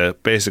expanded to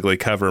basically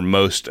cover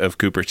most of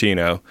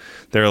Cupertino.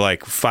 There are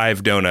like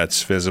 5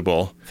 donuts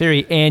visible.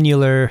 Very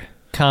annular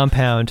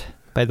compound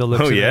by the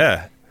looks of it.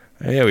 Yeah.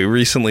 Yeah, we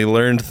recently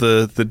learned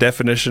the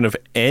definition of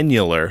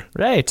annular.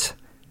 Right.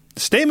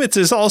 Stamets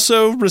is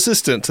also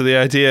resistant to the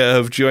idea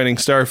of joining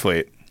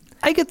Starfleet.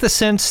 I get the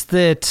sense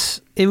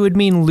that it would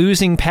mean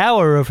losing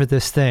power over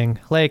this thing.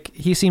 Like,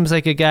 he seems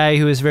like a guy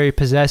who is very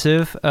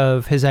possessive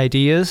of his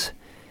ideas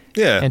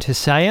and his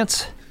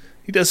science.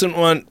 He doesn't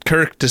want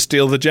Kirk to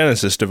steal the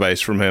Genesis device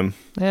from him.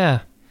 Yeah.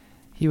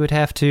 He would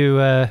have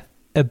to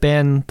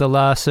abend the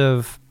loss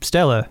of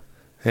Stella.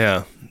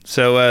 Yeah.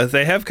 So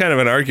they have kind of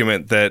an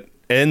argument that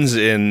ends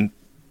in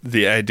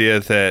the idea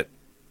that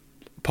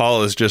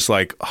Paul is just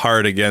like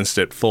hard against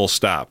it, full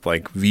stop,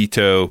 like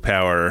veto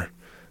power.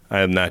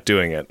 I'm not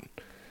doing it.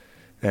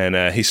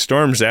 And he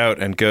storms out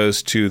and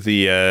goes to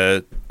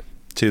the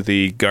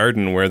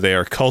garden where they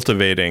are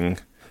cultivating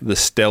the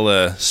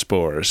Stella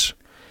spores.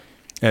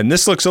 And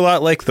this looks a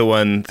lot like the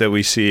one that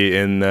we see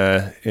in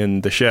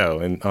the show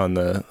and on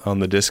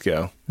the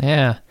disco.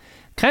 Yeah.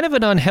 Kind of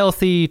an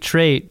unhealthy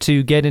trait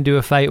to get into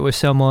a fight with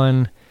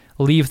someone,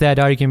 leave that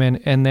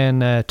argument, and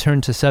then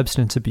turn to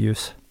substance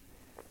abuse.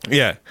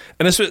 Yeah.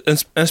 And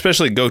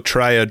especially go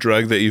try a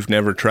drug that you've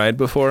never tried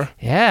before.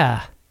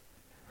 Yeah.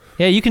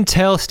 Yeah, you can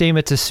tell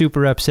Stamets is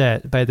super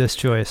upset by this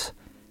choice.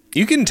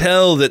 You can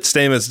tell that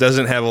Stamets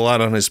doesn't have a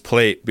lot on his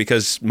plate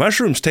because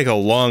mushrooms take a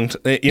long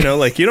time. You know,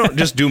 like you don't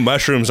just do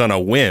mushrooms on a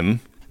whim,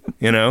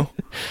 you know?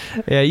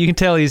 Yeah, you can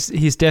tell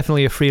he's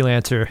definitely a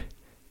freelancer.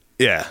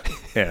 Yeah,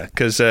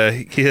 because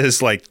he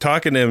is like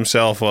talking to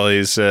himself while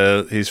he's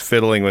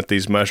fiddling with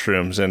these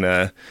mushrooms,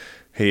 and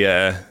he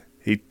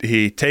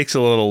takes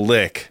a little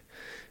lick.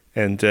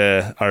 And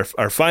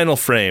our final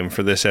frame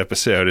for this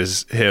episode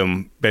is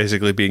him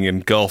basically being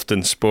engulfed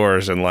in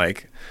spores and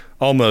like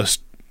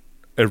almost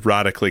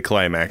erotically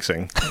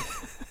climaxing.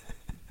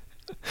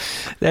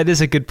 That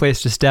is a good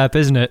place to stop,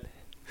 isn't it?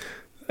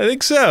 I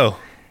think so.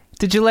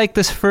 Did you like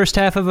this first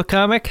half of a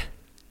comic?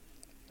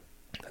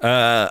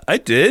 I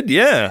did,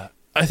 yeah.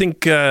 I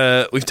think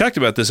we've talked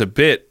about this a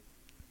bit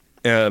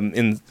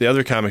in the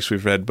other comics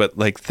we've read, but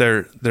like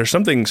there's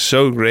something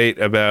so great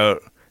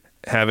about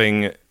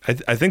having.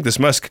 I think this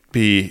must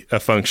be a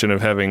function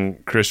of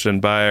having Christian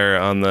Bayer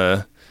on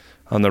the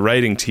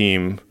writing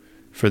team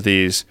for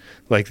these.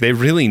 Like they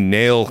really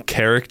nail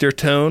character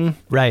tone,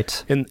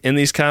 right? In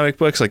these comic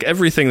books, like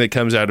everything that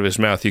comes out of his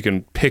mouth, you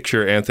can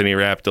picture Anthony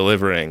Rapp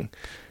delivering.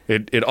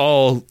 It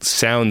all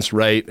sounds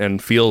right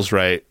and feels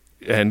right.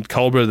 And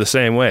Culber the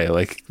same way.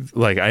 Like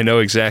I know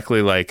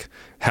exactly like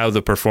how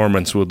the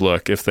performance would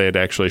look if they had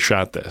actually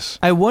shot this.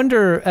 I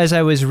wonder, as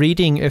I was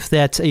reading, if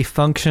that's a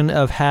function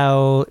of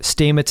how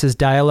Stamets'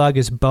 dialogue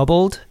is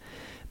bubbled,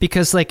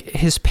 because like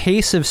his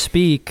pace of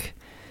speak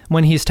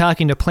when he's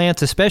talking to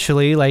plants,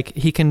 especially, like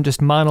he can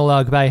just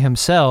monologue by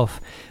himself.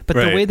 But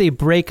the way they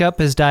break up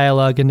his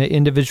dialogue into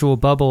individual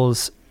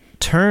bubbles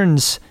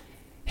turns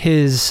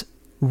his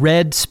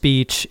read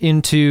speech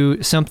into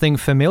something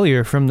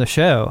familiar from the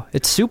show.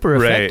 It's super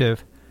effective.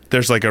 Right.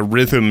 There's like a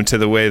rhythm to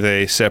the way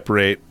they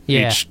separate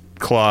each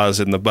clause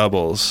in the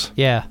bubbles.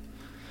 Yeah.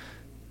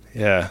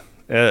 Yeah.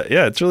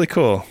 Yeah, it's really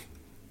cool.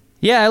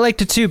 Yeah, I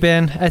liked it too,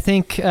 Ben. I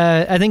think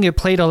it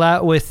played a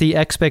lot with the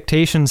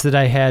expectations that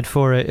I had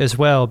for it as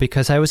well,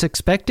 because I was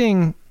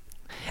expecting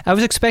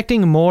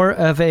more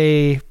of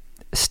a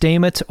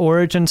Stamets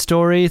origin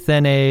story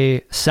than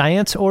a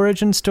science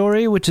origin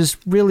story, which is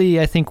really,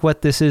 I think,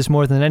 what this is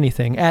more than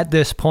anything at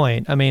this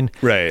point. I mean,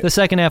 the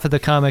second half of the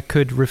comic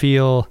could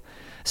reveal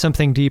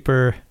something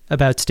deeper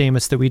about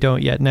Stamets that we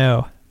don't yet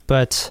know.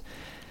 But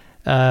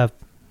I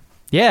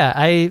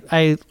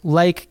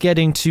like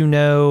getting to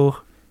know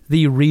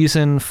the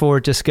reason for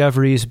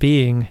Discovery's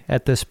being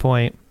at this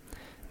point.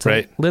 It's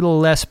a little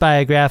less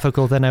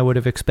biographical than I would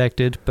have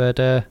expected, but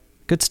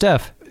good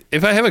stuff.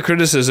 If I have a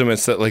criticism,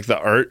 it's that like the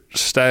art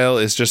style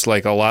is just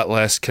like a lot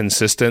less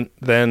consistent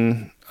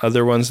than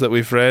other ones that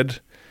we've read.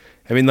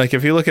 I mean, like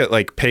if you look at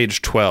like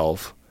page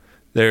 12,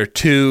 there are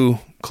 2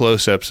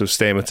 close-ups of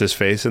Stamets'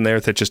 face in there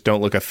that just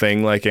don't look a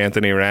thing like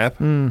Anthony Rapp.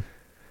 And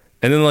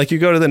then like you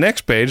go to the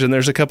next page and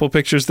there's a couple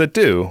pictures that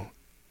do.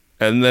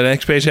 And the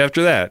next page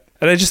after that.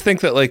 And I just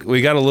think that like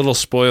we got a little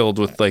spoiled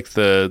with like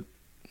the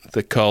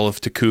Call of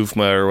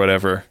Tukuvma or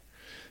whatever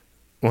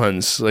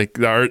ones. Like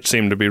the art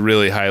seemed to be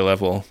really high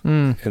level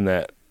in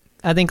that.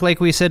 I think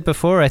like we said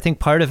before, I think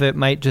part of it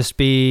might just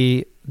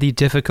be the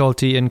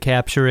difficulty in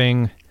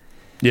capturing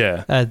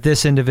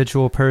this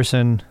individual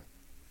person.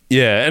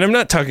 Yeah, and I'm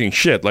not talking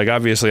shit. Like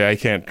obviously I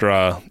can't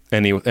draw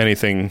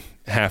anything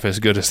half as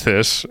good as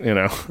this, you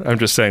know. I'm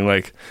just saying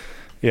like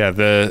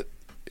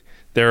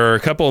there are a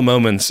couple of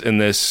moments in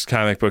this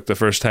comic book the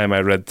first time I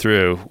read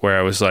through where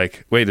I was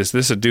like, wait, is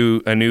this a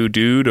new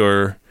dude,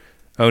 or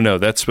oh no,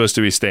 that's supposed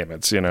to be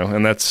Stamets, you know?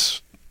 And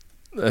that's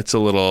a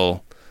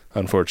little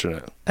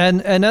unfortunate.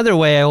 And another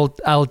way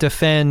I'll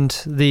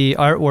defend the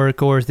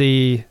artwork or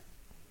the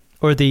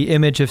or the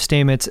image of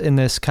Stamets in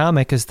this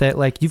comic is that,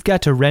 like, you've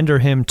got to render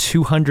him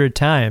 200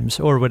 times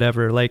or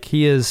whatever. Like,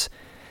 he is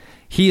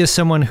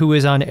someone who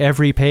is on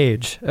every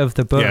page of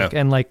the book,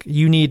 and like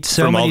you need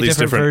so from many all these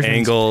different versions.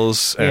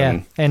 angles,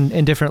 and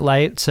in different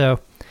light. So,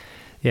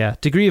 yeah,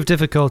 degree of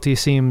difficulty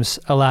seems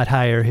a lot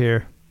higher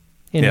here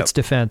in its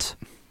defense.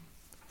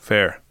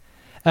 Fair.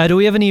 Do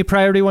we have any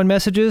Priority 1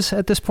 messages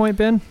at this point,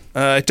 Ben?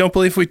 I don't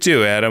believe we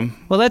do, Adam.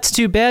 Well, that's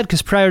too bad,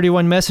 because Priority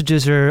 1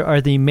 messages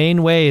are the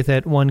main way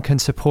that one can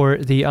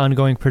support the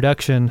ongoing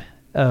production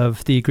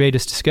of The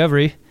Greatest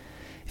Discovery.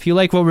 If you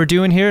like what we're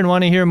doing here and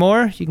want to hear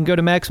more, you can go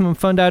to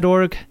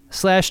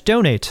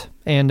MaximumFun.org/donate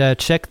and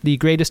check the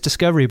Greatest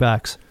Discovery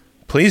box.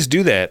 Please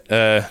do that.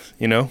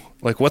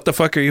 Like, what the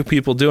fuck are you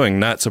people doing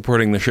not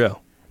supporting the show?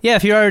 Yeah,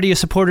 if you're already a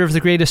supporter of The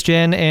Greatest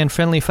Gen and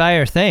Friendly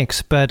Fire,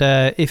 thanks. But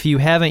if you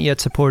haven't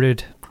yet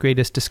supported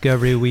Greatest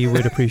Discovery, we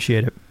would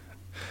appreciate it.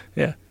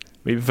 Yeah,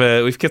 we've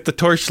kept the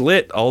torch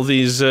lit all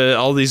these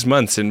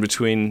months in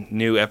between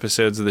new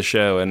episodes of the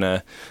show, and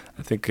I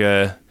think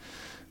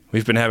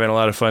we've been having a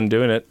lot of fun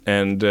doing it,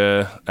 and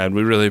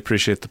we really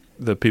appreciate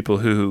the people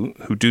who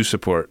do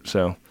support.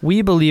 So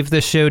we believe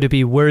this show to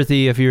be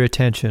worthy of your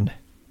attention.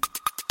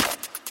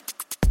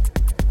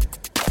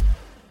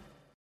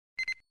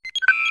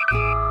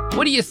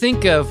 What do you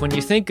think of when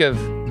you think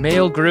of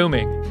male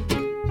grooming?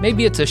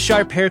 Maybe it's a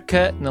sharp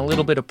haircut and a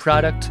little bit of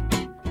product,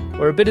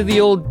 or a bit of the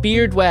old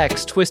beard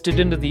wax twisted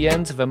into the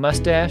ends of a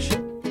mustache.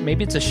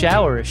 Maybe it's a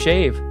shower, a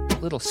shave, a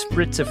little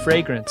spritz of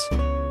fragrance.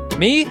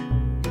 Me?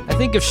 I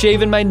think of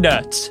shaving my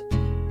nuts.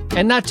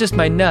 And not just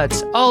my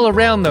nuts, all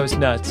around those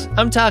nuts.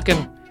 I'm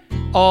talking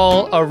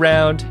all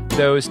around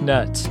those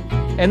nuts.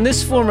 And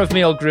this form of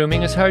male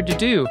grooming is hard to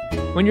do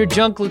when your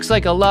junk looks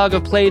like a log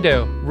of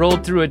Play-Doh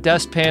rolled through a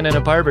dustpan in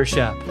a barber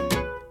shop.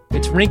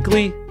 It's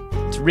wrinkly,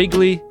 it's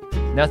wriggly,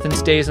 nothing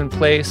stays in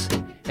place,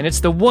 and it's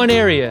the one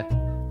area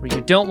where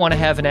you don't want to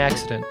have an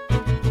accident.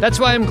 That's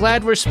why I'm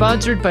glad we're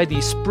sponsored by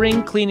the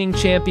spring cleaning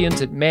champions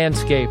at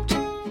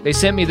Manscaped. They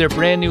sent me their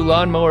brand new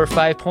Lawnmower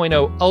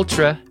 5.0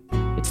 Ultra.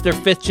 It's their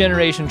 5th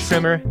generation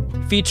trimmer,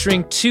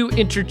 featuring 2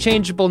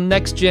 interchangeable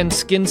next-gen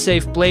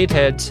skin-safe blade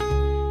heads,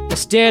 a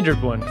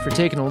standard one for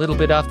taking a little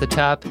bit off the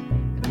top,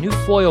 and a new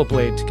foil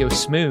blade to go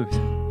smooth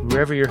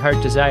wherever your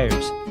heart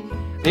desires.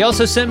 They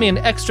also sent me an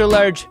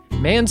extra-large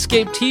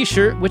Manscaped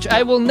t-shirt, which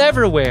I will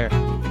never wear,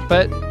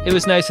 but it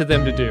was nice of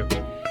them to do.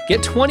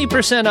 Get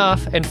 20%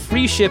 off and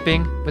free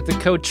shipping with the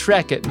code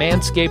TREK at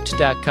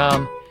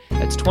manscaped.com.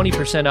 That's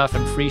 20% off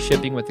and free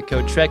shipping with the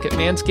code TREK at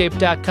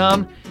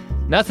manscaped.com.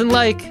 Nothing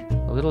like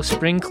a little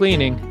spring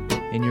cleaning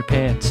in your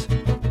pants.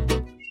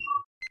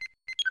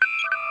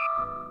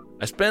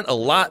 I spent a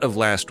lot of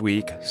last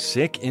week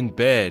sick in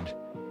bed.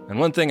 And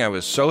one thing I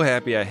was so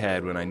happy I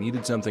had when I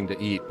needed something to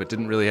eat but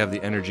didn't really have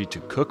the energy to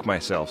cook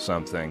myself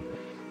something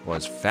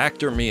was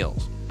Factor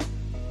meals.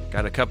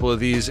 Got a couple of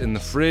these in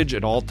the fridge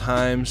at all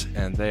times,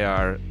 and they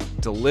are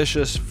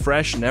delicious,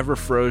 fresh, never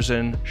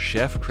frozen,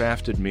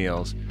 chef-crafted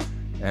meals.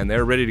 And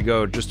they're ready to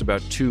go in just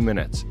about 2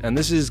 minutes. And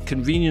this is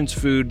convenience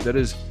food that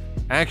is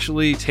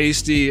actually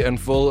tasty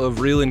and full of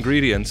real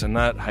ingredients and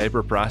not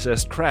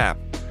hyper-processed crap.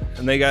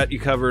 And they got you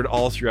covered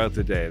all throughout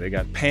the day. They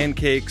got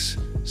pancakes,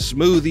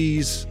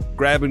 smoothies,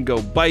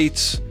 grab-and-go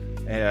bites,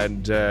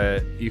 and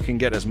you can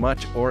get as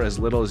much or as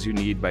little as you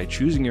need by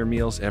choosing your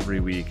meals every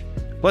week.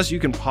 Plus, you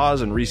can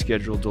pause and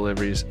reschedule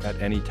deliveries at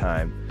any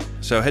time.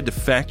 So head to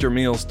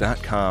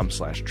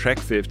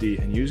factormeals.com/Trek50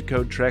 and use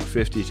code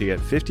Trek50 to get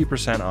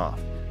 50%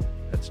 off.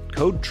 That's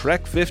code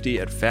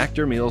Trek50 at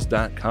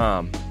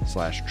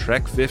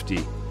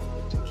factormeals.com/Trek50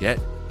 to get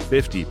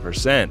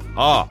 50%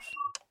 off.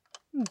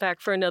 Back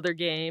for another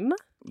game.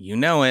 You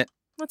know it.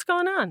 What's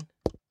going on?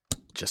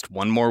 Just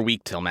one more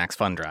week till Max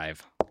Fun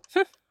Drive.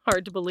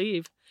 Hard to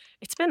believe.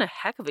 It's been a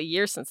heck of a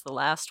year since the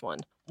last one.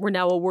 We're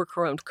now a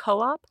worker-owned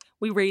co-op.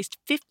 We raised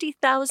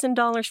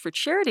 $50,000 for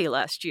charity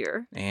last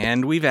year.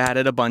 And we've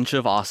added a bunch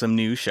of awesome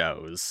new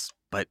shows.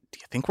 But do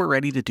you think we're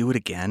ready to do it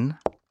again?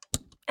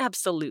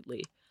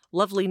 Absolutely.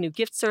 Lovely new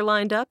gifts are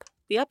lined up.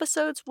 The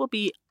episodes will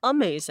be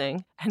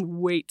amazing. And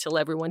wait till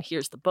everyone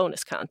hears the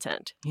bonus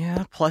content.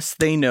 Yeah, plus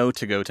they know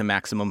to go to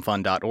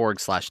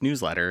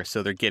MaximumFun.org/newsletter,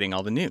 so they're getting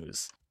all the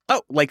news.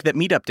 Oh, like that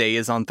Meetup Day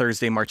is on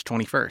Thursday, March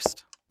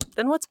 21st.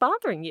 Then what's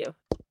bothering you?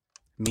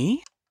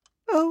 Me?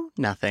 Oh,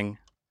 nothing.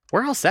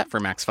 We're all set for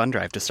Max Fun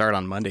Drive to start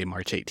on Monday,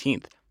 March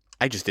 18th.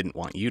 I just didn't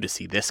want you to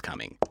see this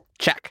coming.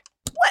 Check.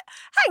 What?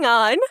 Hang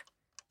on.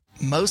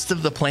 Most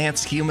of the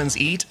plants humans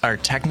eat are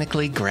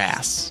technically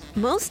grass.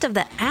 Most of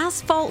the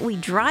asphalt we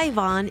drive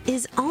on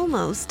is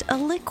almost a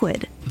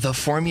liquid. The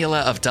formula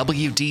of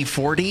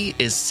WD-40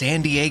 is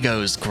San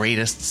Diego's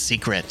greatest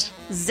secret.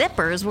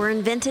 Zippers were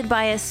invented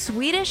by a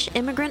Swedish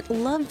immigrant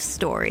love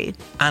story.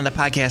 On the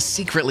podcast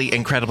Secretly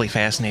Incredibly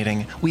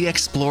Fascinating, we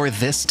explore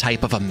this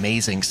type of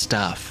amazing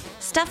stuff.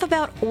 Stuff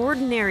about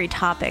ordinary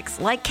topics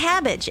like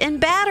cabbage and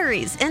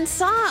batteries and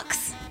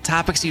socks.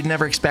 Topics you'd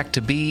never expect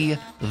to be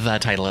the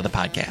title of the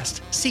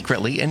podcast.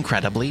 Secretly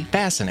Incredibly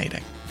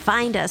Fascinating.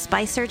 Find us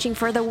by searching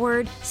for the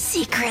word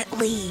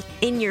secretly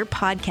in your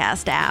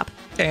podcast app.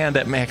 and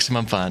at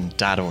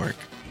MaximumFun.org.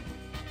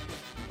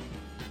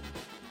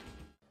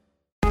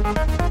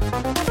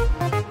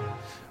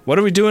 What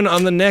are we doing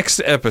on the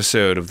next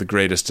episode of The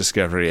Greatest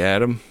Discovery,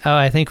 Adam? Oh,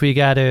 I think we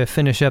got to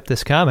finish up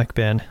this comic,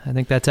 Ben. I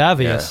think that's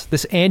obvious. Yeah.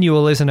 This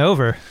annual isn't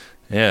over.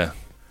 Yeah.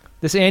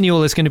 This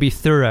annual is going to be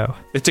thorough.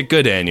 It's a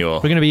good annual.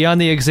 We're going to be on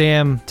the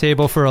exam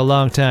table for a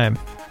long time.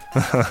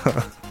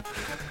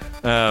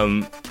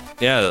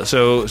 Yeah,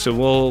 so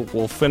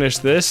we'll finish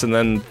this, and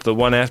then the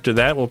one after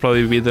that will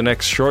probably be the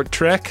next short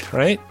trek,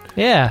 right?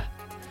 Yeah.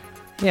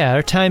 Yeah,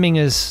 our timing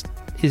is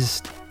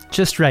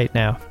just right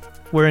now.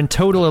 We're in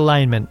total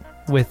alignment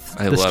with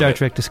the Star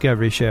Trek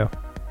Discovery show.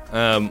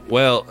 I'm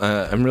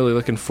really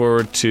looking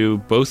forward to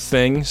both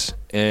things,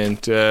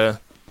 and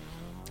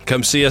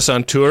come see us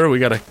on tour. We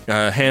got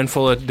a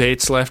handful of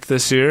dates left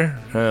this year.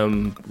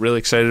 Really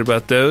excited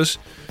about those.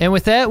 And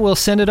with that, we'll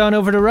send it on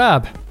over to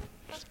Rob.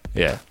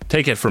 Yeah,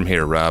 take it from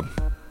here, Rob.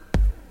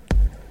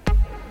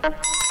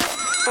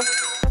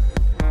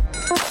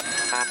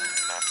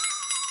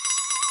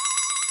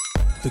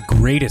 The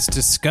Greatest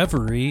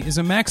Discovery is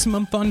a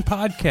Maximum Fun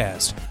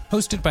podcast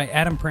hosted by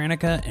Adam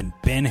Pranica and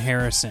Ben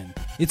Harrison.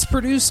 It's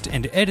produced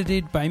and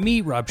edited by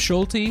me, Rob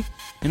Schulte,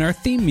 and our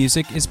theme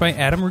music is by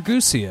Adam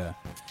Ragusia.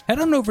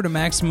 Head on over to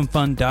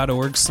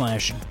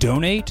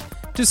MaximumFun.org/donate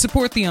to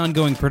support the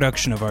ongoing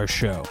production of our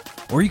show.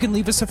 Or you can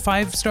leave us a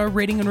 5-star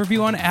rating and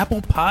review on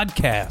Apple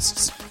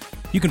Podcasts.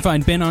 You can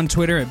find Ben on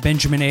Twitter at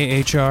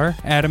BenjaminAHR,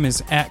 Adam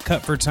is at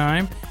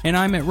CutForTime, and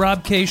I'm at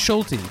Rob K.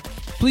 Schulte.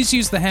 Please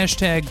use the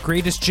hashtag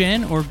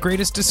GreatestGen or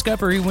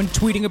GreatestDiscovery when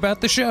tweeting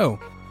about the show.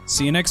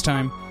 See you next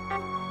time.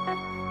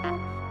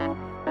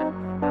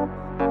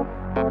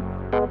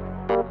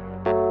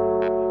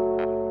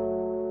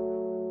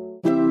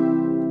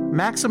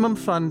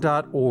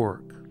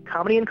 MaximumFun.org.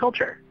 Comedy and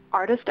culture.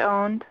 Artist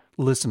owned.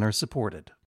 Listener supported.